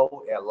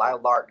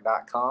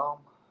hello@lilarc.com.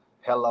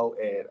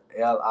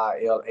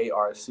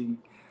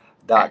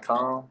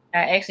 hello@lilarc.com. I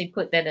actually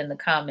put that in the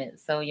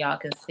comments so y'all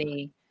can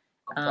see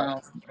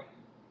Okay.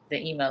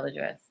 the email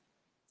address.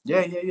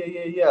 Yeah.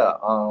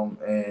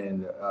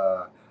 And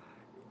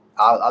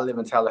I live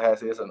in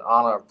Tallahassee. It's an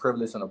honor, a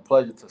privilege, and a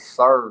pleasure to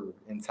serve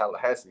in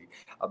Tallahassee.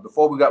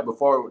 Before we went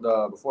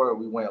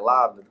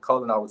live,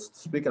 Nicole and I was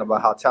speaking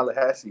about how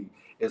Tallahassee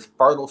is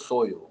fertile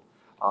soil.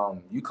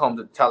 You come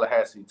to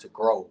Tallahassee to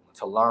grow,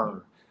 to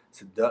learn,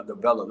 to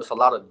develop. There's a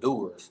lot of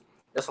doers.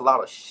 There's a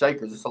lot of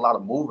shakers. There's a lot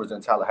of movers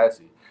in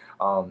Tallahassee.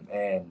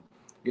 And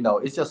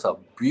it's just a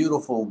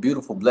beautiful,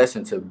 beautiful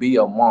blessing to be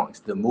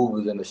amongst the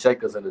movers and the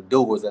shakers and the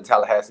doers in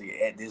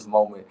Tallahassee at this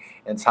moment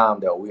in time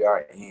that we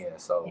are in.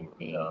 So,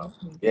 yeah.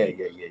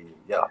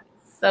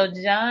 So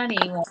Johnny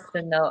wants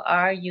to know,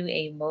 are you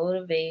a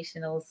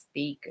motivational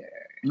speaker?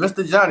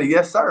 Mr. Johnny,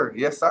 yes, sir.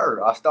 Yes,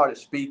 sir. I started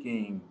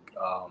speaking.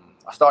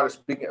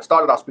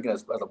 Started out speaking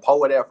as a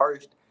poet at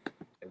first.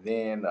 And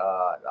then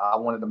I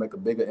wanted to make a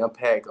bigger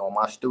impact on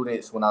my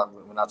students when I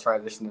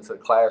transitioned into the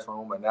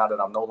classroom. And now that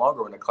I'm no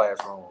longer in the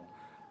classroom,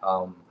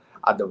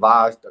 I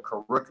devised a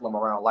curriculum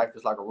around Life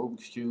is like a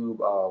Rubik's Cube.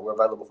 We're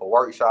available for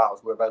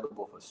workshops. We're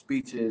available for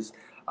speeches.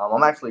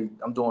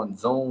 I'm doing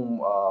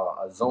Zoom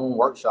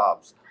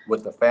workshops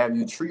with the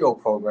FAMU Trio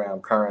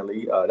program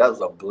currently. That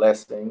was a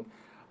blessing.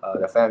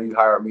 The FAMU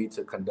hired me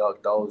to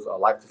conduct those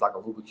Life is like a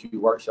Rubik's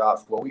Cube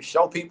workshops where we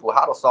show people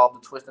how to solve the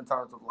twists and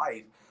turns of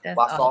life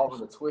by solving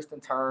the twists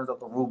and turns of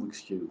the Rubik's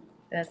Cube.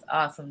 That's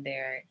awesome,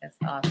 Derrick. That's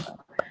awesome.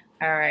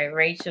 All right,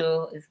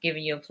 Rachel is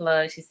giving you a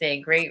plug. She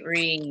said, "Great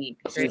read,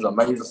 She's great." an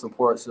amazing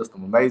support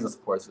system. Amazing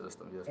support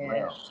system. Yes, Yeah.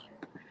 ma'am.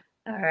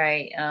 All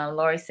right.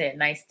 Lori said,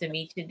 "Nice to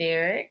meet you,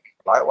 Derrick."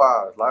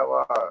 Likewise,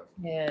 likewise.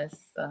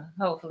 Yes.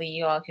 Hopefully,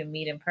 you all can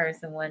meet in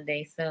person one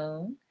day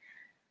soon.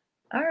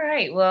 All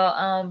right.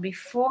 Well,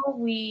 before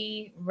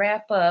we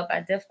wrap up, I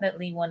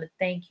definitely want to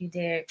thank you,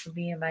 Derrick, for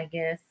being my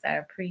guest. I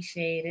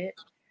appreciate it.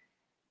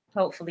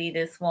 Hopefully,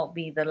 this won't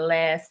be the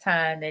last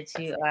time that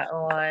you are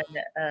on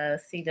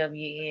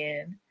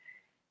CWN.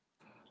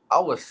 I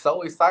was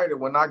so excited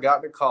when I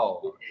got the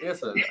call.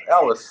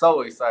 I was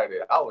so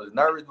excited. I was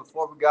nervous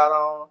before we got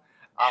on.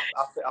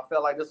 I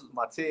felt like this was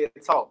my TED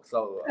talk.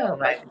 So Oh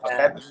my thank you for God.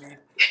 having me.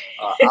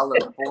 I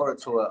look forward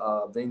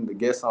to being the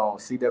guest on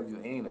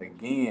CWN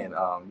again.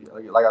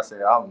 Like I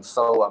said, I'm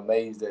so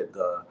amazed at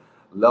the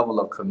level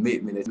of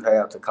commitment that you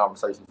have to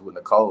conversations with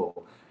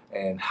Nicole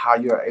and how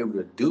you're able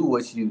to do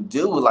what you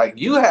do. Like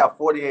you have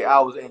 48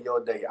 hours in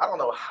your day. I don't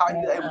know how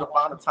you're able to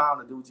find the time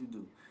to do what you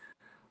do,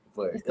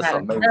 but It's it's not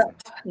enough. amazing.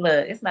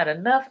 Look, it's not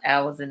enough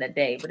hours in a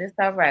day, but it's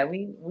all right.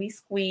 We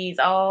squeeze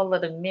all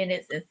of the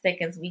minutes and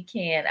seconds we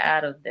can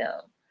out of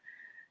them.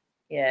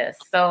 Yes.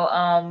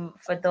 So,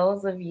 for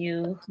those of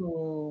you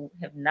who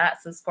have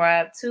not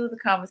subscribed to the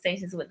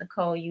Conversations with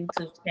Nicole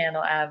YouTube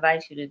channel, I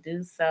invite you to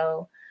do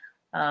so.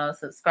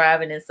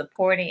 Subscribing and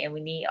supporting, and we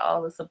need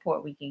all the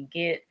support we can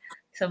get.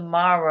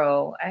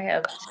 Tomorrow, I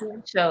have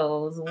two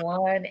shows.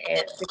 One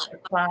at 6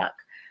 o'clock,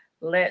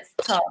 Let's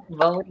Talk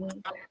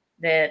Voting.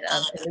 That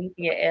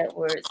Talithia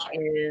Edwards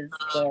is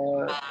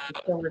the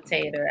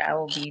facilitator. I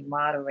will be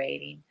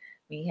moderating.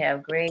 We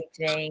have Greg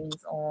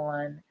James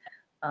on,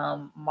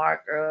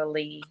 Mark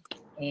Early,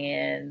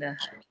 and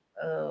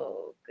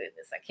oh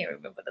goodness, I can't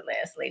remember the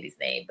last lady's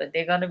name, but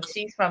they're gonna.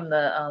 She's from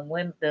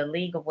the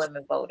League of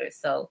Women Voters,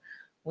 so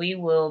we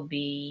will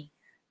be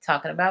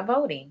talking about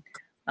voting,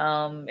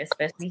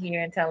 especially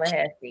here in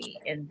Tallahassee.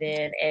 And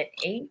then at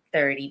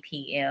 8:30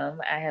 p.m.,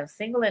 I have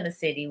Single in the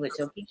City with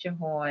Joe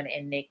Horn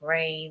and Nick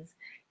Rains.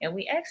 And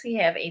we actually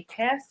have a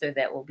pastor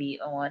that will be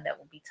on that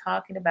will be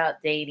talking about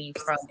dating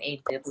from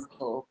a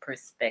biblical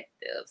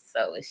perspective.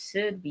 So it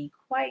should be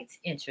quite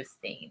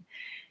interesting.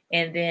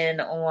 And then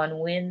on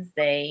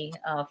Wednesday,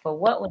 for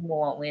What Would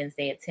More on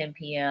Wednesday at 10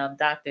 p.m.,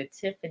 Dr.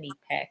 Tiffany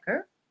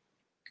Packer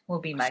will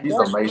be my She's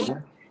guest.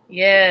 amazing.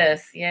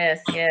 Yes,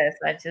 yes, yes.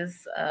 I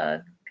just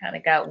kind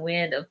of got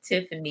wind of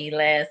Tiffany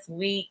last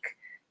week,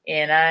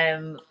 and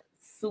I'm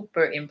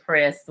super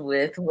impressed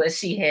with what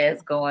she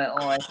has going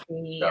on.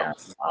 She Yep,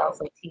 yep.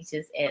 also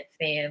teaches at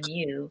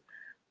FAMU,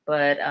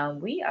 but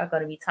we are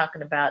going to be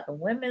talking about the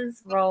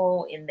women's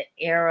role in the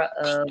era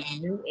of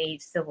New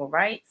Age civil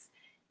rights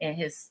and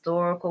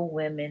historical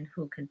women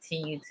who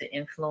continue to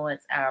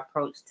influence our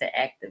approach to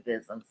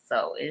activism.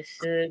 So it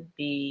should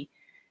be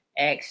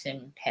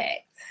action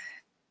packed.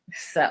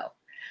 So,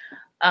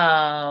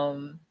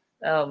 oh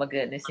my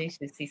goodness, you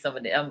should see some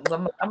of the. I'm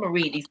gonna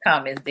read these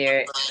comments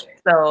there.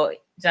 So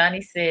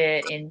Johnny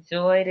said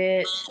enjoyed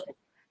it.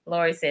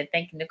 Lori said,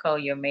 "Thank you, Nicole.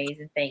 You're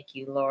amazing. Thank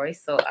you, Lori.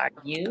 So are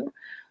you?"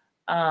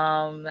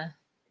 Um,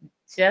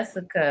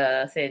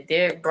 Jessica said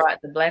Derek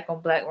brought the Black on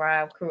Black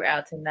Rhyme crew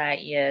out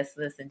tonight. Yes,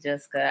 listen,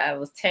 Jessica, I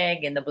was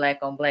tagging the Black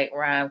on Black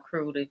Rhyme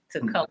crew to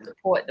come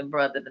support the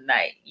brother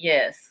tonight.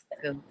 Yes,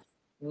 because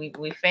we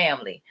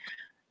family.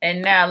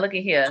 And now look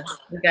at here.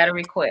 We got a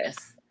request.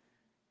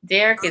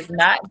 Derek is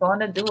not going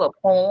to do a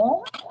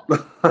poem.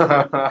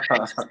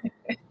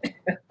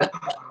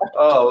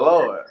 Oh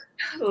Lord.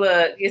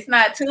 Look, it's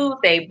not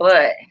Tuesday,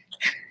 but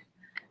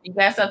you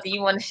got something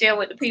you want to share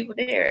with the people,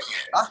 Derek?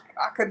 I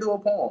could do a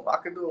poem. I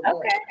could do a poem.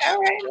 Okay, all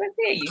right, let's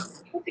hear you.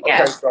 What you Okay,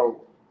 got?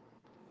 so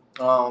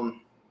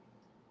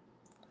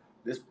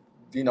this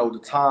the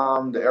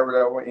time, the era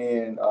that we're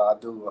in, I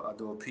do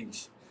a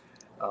piece.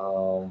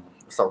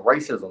 It's a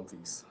racism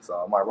piece,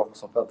 so I might ruffle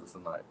some feathers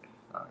tonight.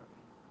 All right.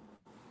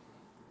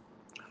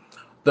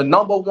 The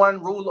number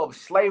one rule of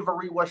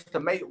slavery was to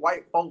make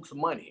white folks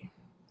money.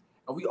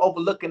 And we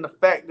overlooking the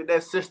fact that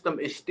that system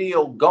is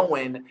still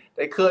going.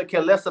 They could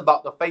care less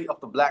about the fate of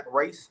the black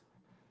race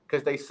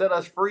because they set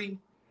us free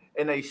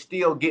and they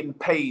still getting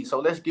paid. So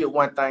let's get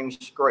one thing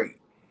straight.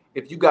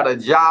 If you got a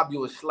job,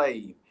 you a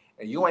slave.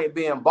 And you ain't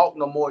being bought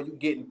no more, you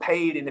getting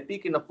paid. And if he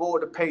can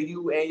afford to pay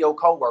you and your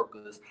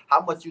coworkers,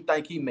 how much you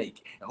think he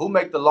make? And who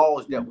make the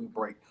laws that we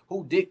break?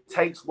 Who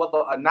dictates whether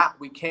or not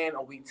we can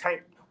or we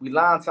can't? We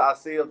lying to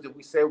ourselves if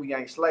we say we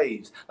ain't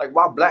slaves. Like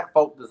why black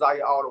folk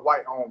desire all the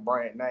white owned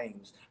brand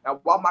names? And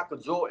why Michael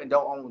Jordan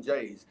don't own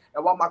J's?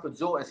 And why Michael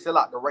Jordan sell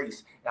out the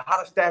race? And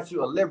how the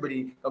Statue of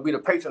Liberty will be the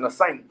patron of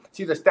saint?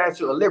 She's the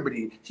Statue of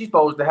Liberty. She's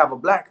supposed to have a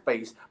black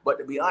face. But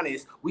to be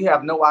honest, we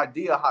have no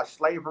idea how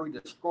slavery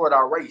destroyed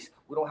our race.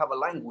 We don't have a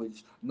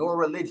language, nor a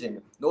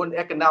religion, nor an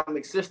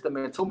economic system.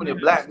 And too many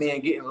black men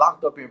getting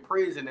locked up in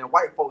prison and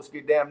white folks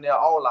get damn near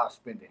all our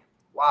spending.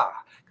 Why?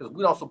 Because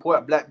we don't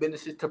support black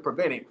businesses to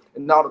prevent it.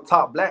 And all the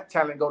top black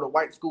talent go to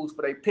white schools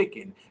for their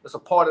picking. It's a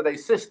part of their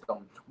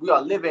system. We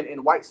are living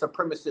in white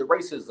supremacy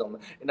racism.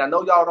 And I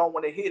know y'all don't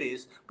want to hear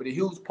this, but a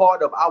huge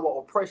part of our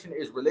oppression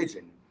is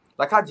religion.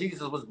 Like how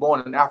Jesus was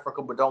born in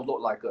Africa but don't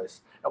look like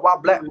us. And why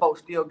black folks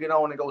still get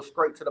on and go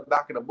straight to the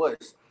back of the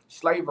bus.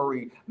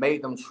 Slavery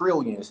made them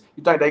trillions.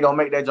 You think they gonna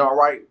make that job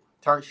right?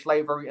 Turn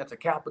slavery into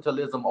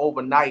capitalism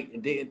overnight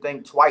and didn't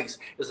think twice.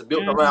 It's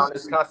built around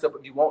this concept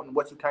of you wanting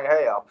what you can't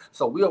have.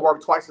 So we'll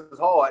work twice as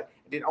hard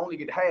and then only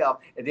get half.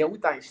 And then we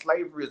think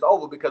slavery is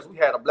over because we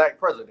had a black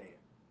president.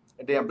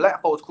 And then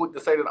black folks quick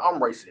to say that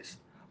I'm racist.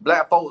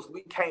 Black folks,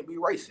 we can't be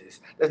racist.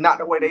 That's not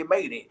the way they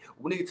made it.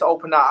 We need to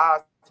open our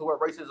eyes to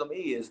what racism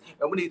is.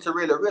 And we need to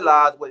really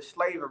realize what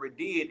slavery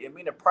did. And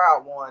many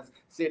proud ones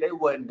said they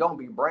wasn't going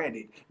to be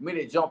branded.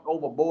 Many jumped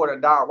overboard and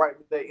died right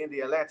there in the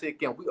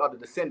Atlantic. And we are the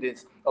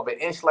descendants of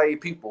an enslaved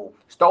people,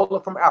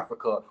 stolen from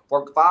Africa,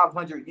 worked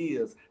 500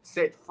 years,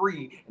 set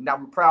free. And now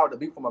we're proud to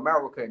be from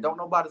America. And don't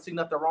nobody see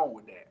nothing wrong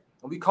with that.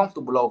 And we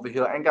comfortable over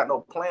here. Ain't got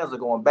no plans of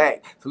going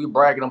back. So we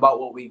bragging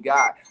about what we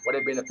got, what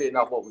they benefiting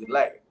off what we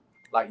lack.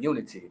 Like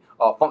unity,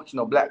 or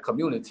functional black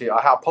community,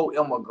 or how poor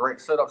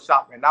immigrants set up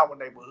shop in our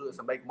neighborhoods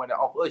and make money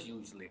off us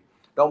usually.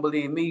 Don't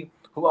believe me?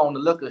 Who own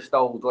the liquor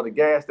stores or the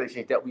gas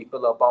stations that we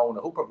fill up on,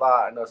 and who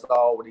providing us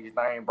all with these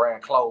name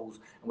brand clothes?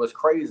 And what's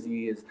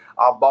crazy is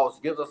our boss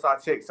gives us our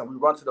checks and we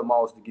run to the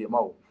malls to get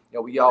more. You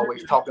know, we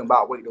always talking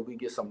about wait till we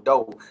get some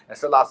dough and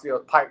sell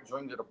ourselves pipe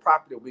dreams of the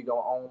property we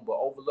gonna own, but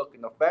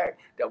overlooking the fact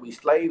that we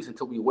slaves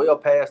until we well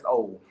past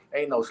old.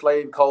 Ain't no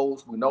slave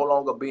codes. We no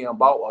longer being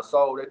bought or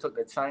sold. They took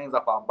the chains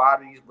off our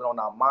bodies, but on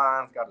our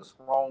minds got a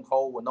strong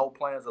hold with no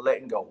plans of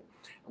letting go.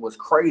 And what's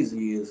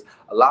crazy is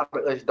a lot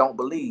of us don't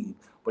believe,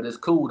 but it's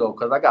cool though,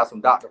 because I got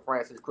some Dr.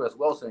 Francis Chris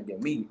Wilson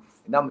and me,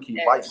 and I'm gonna keep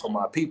fighting for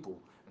my people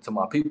until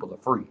my people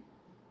are free.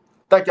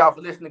 Thank y'all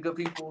for listening, good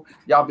people.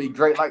 Y'all be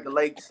great like the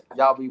lakes.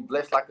 Y'all be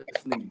blessed like a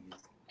sneeze.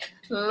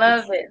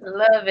 Love it,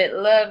 love it,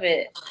 love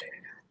it.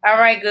 All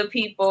right, good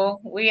people.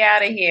 We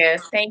out of here.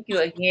 Thank you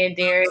again,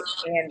 Derrick.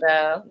 And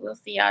we'll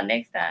see y'all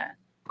next time.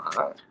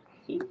 All right.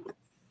 Peace.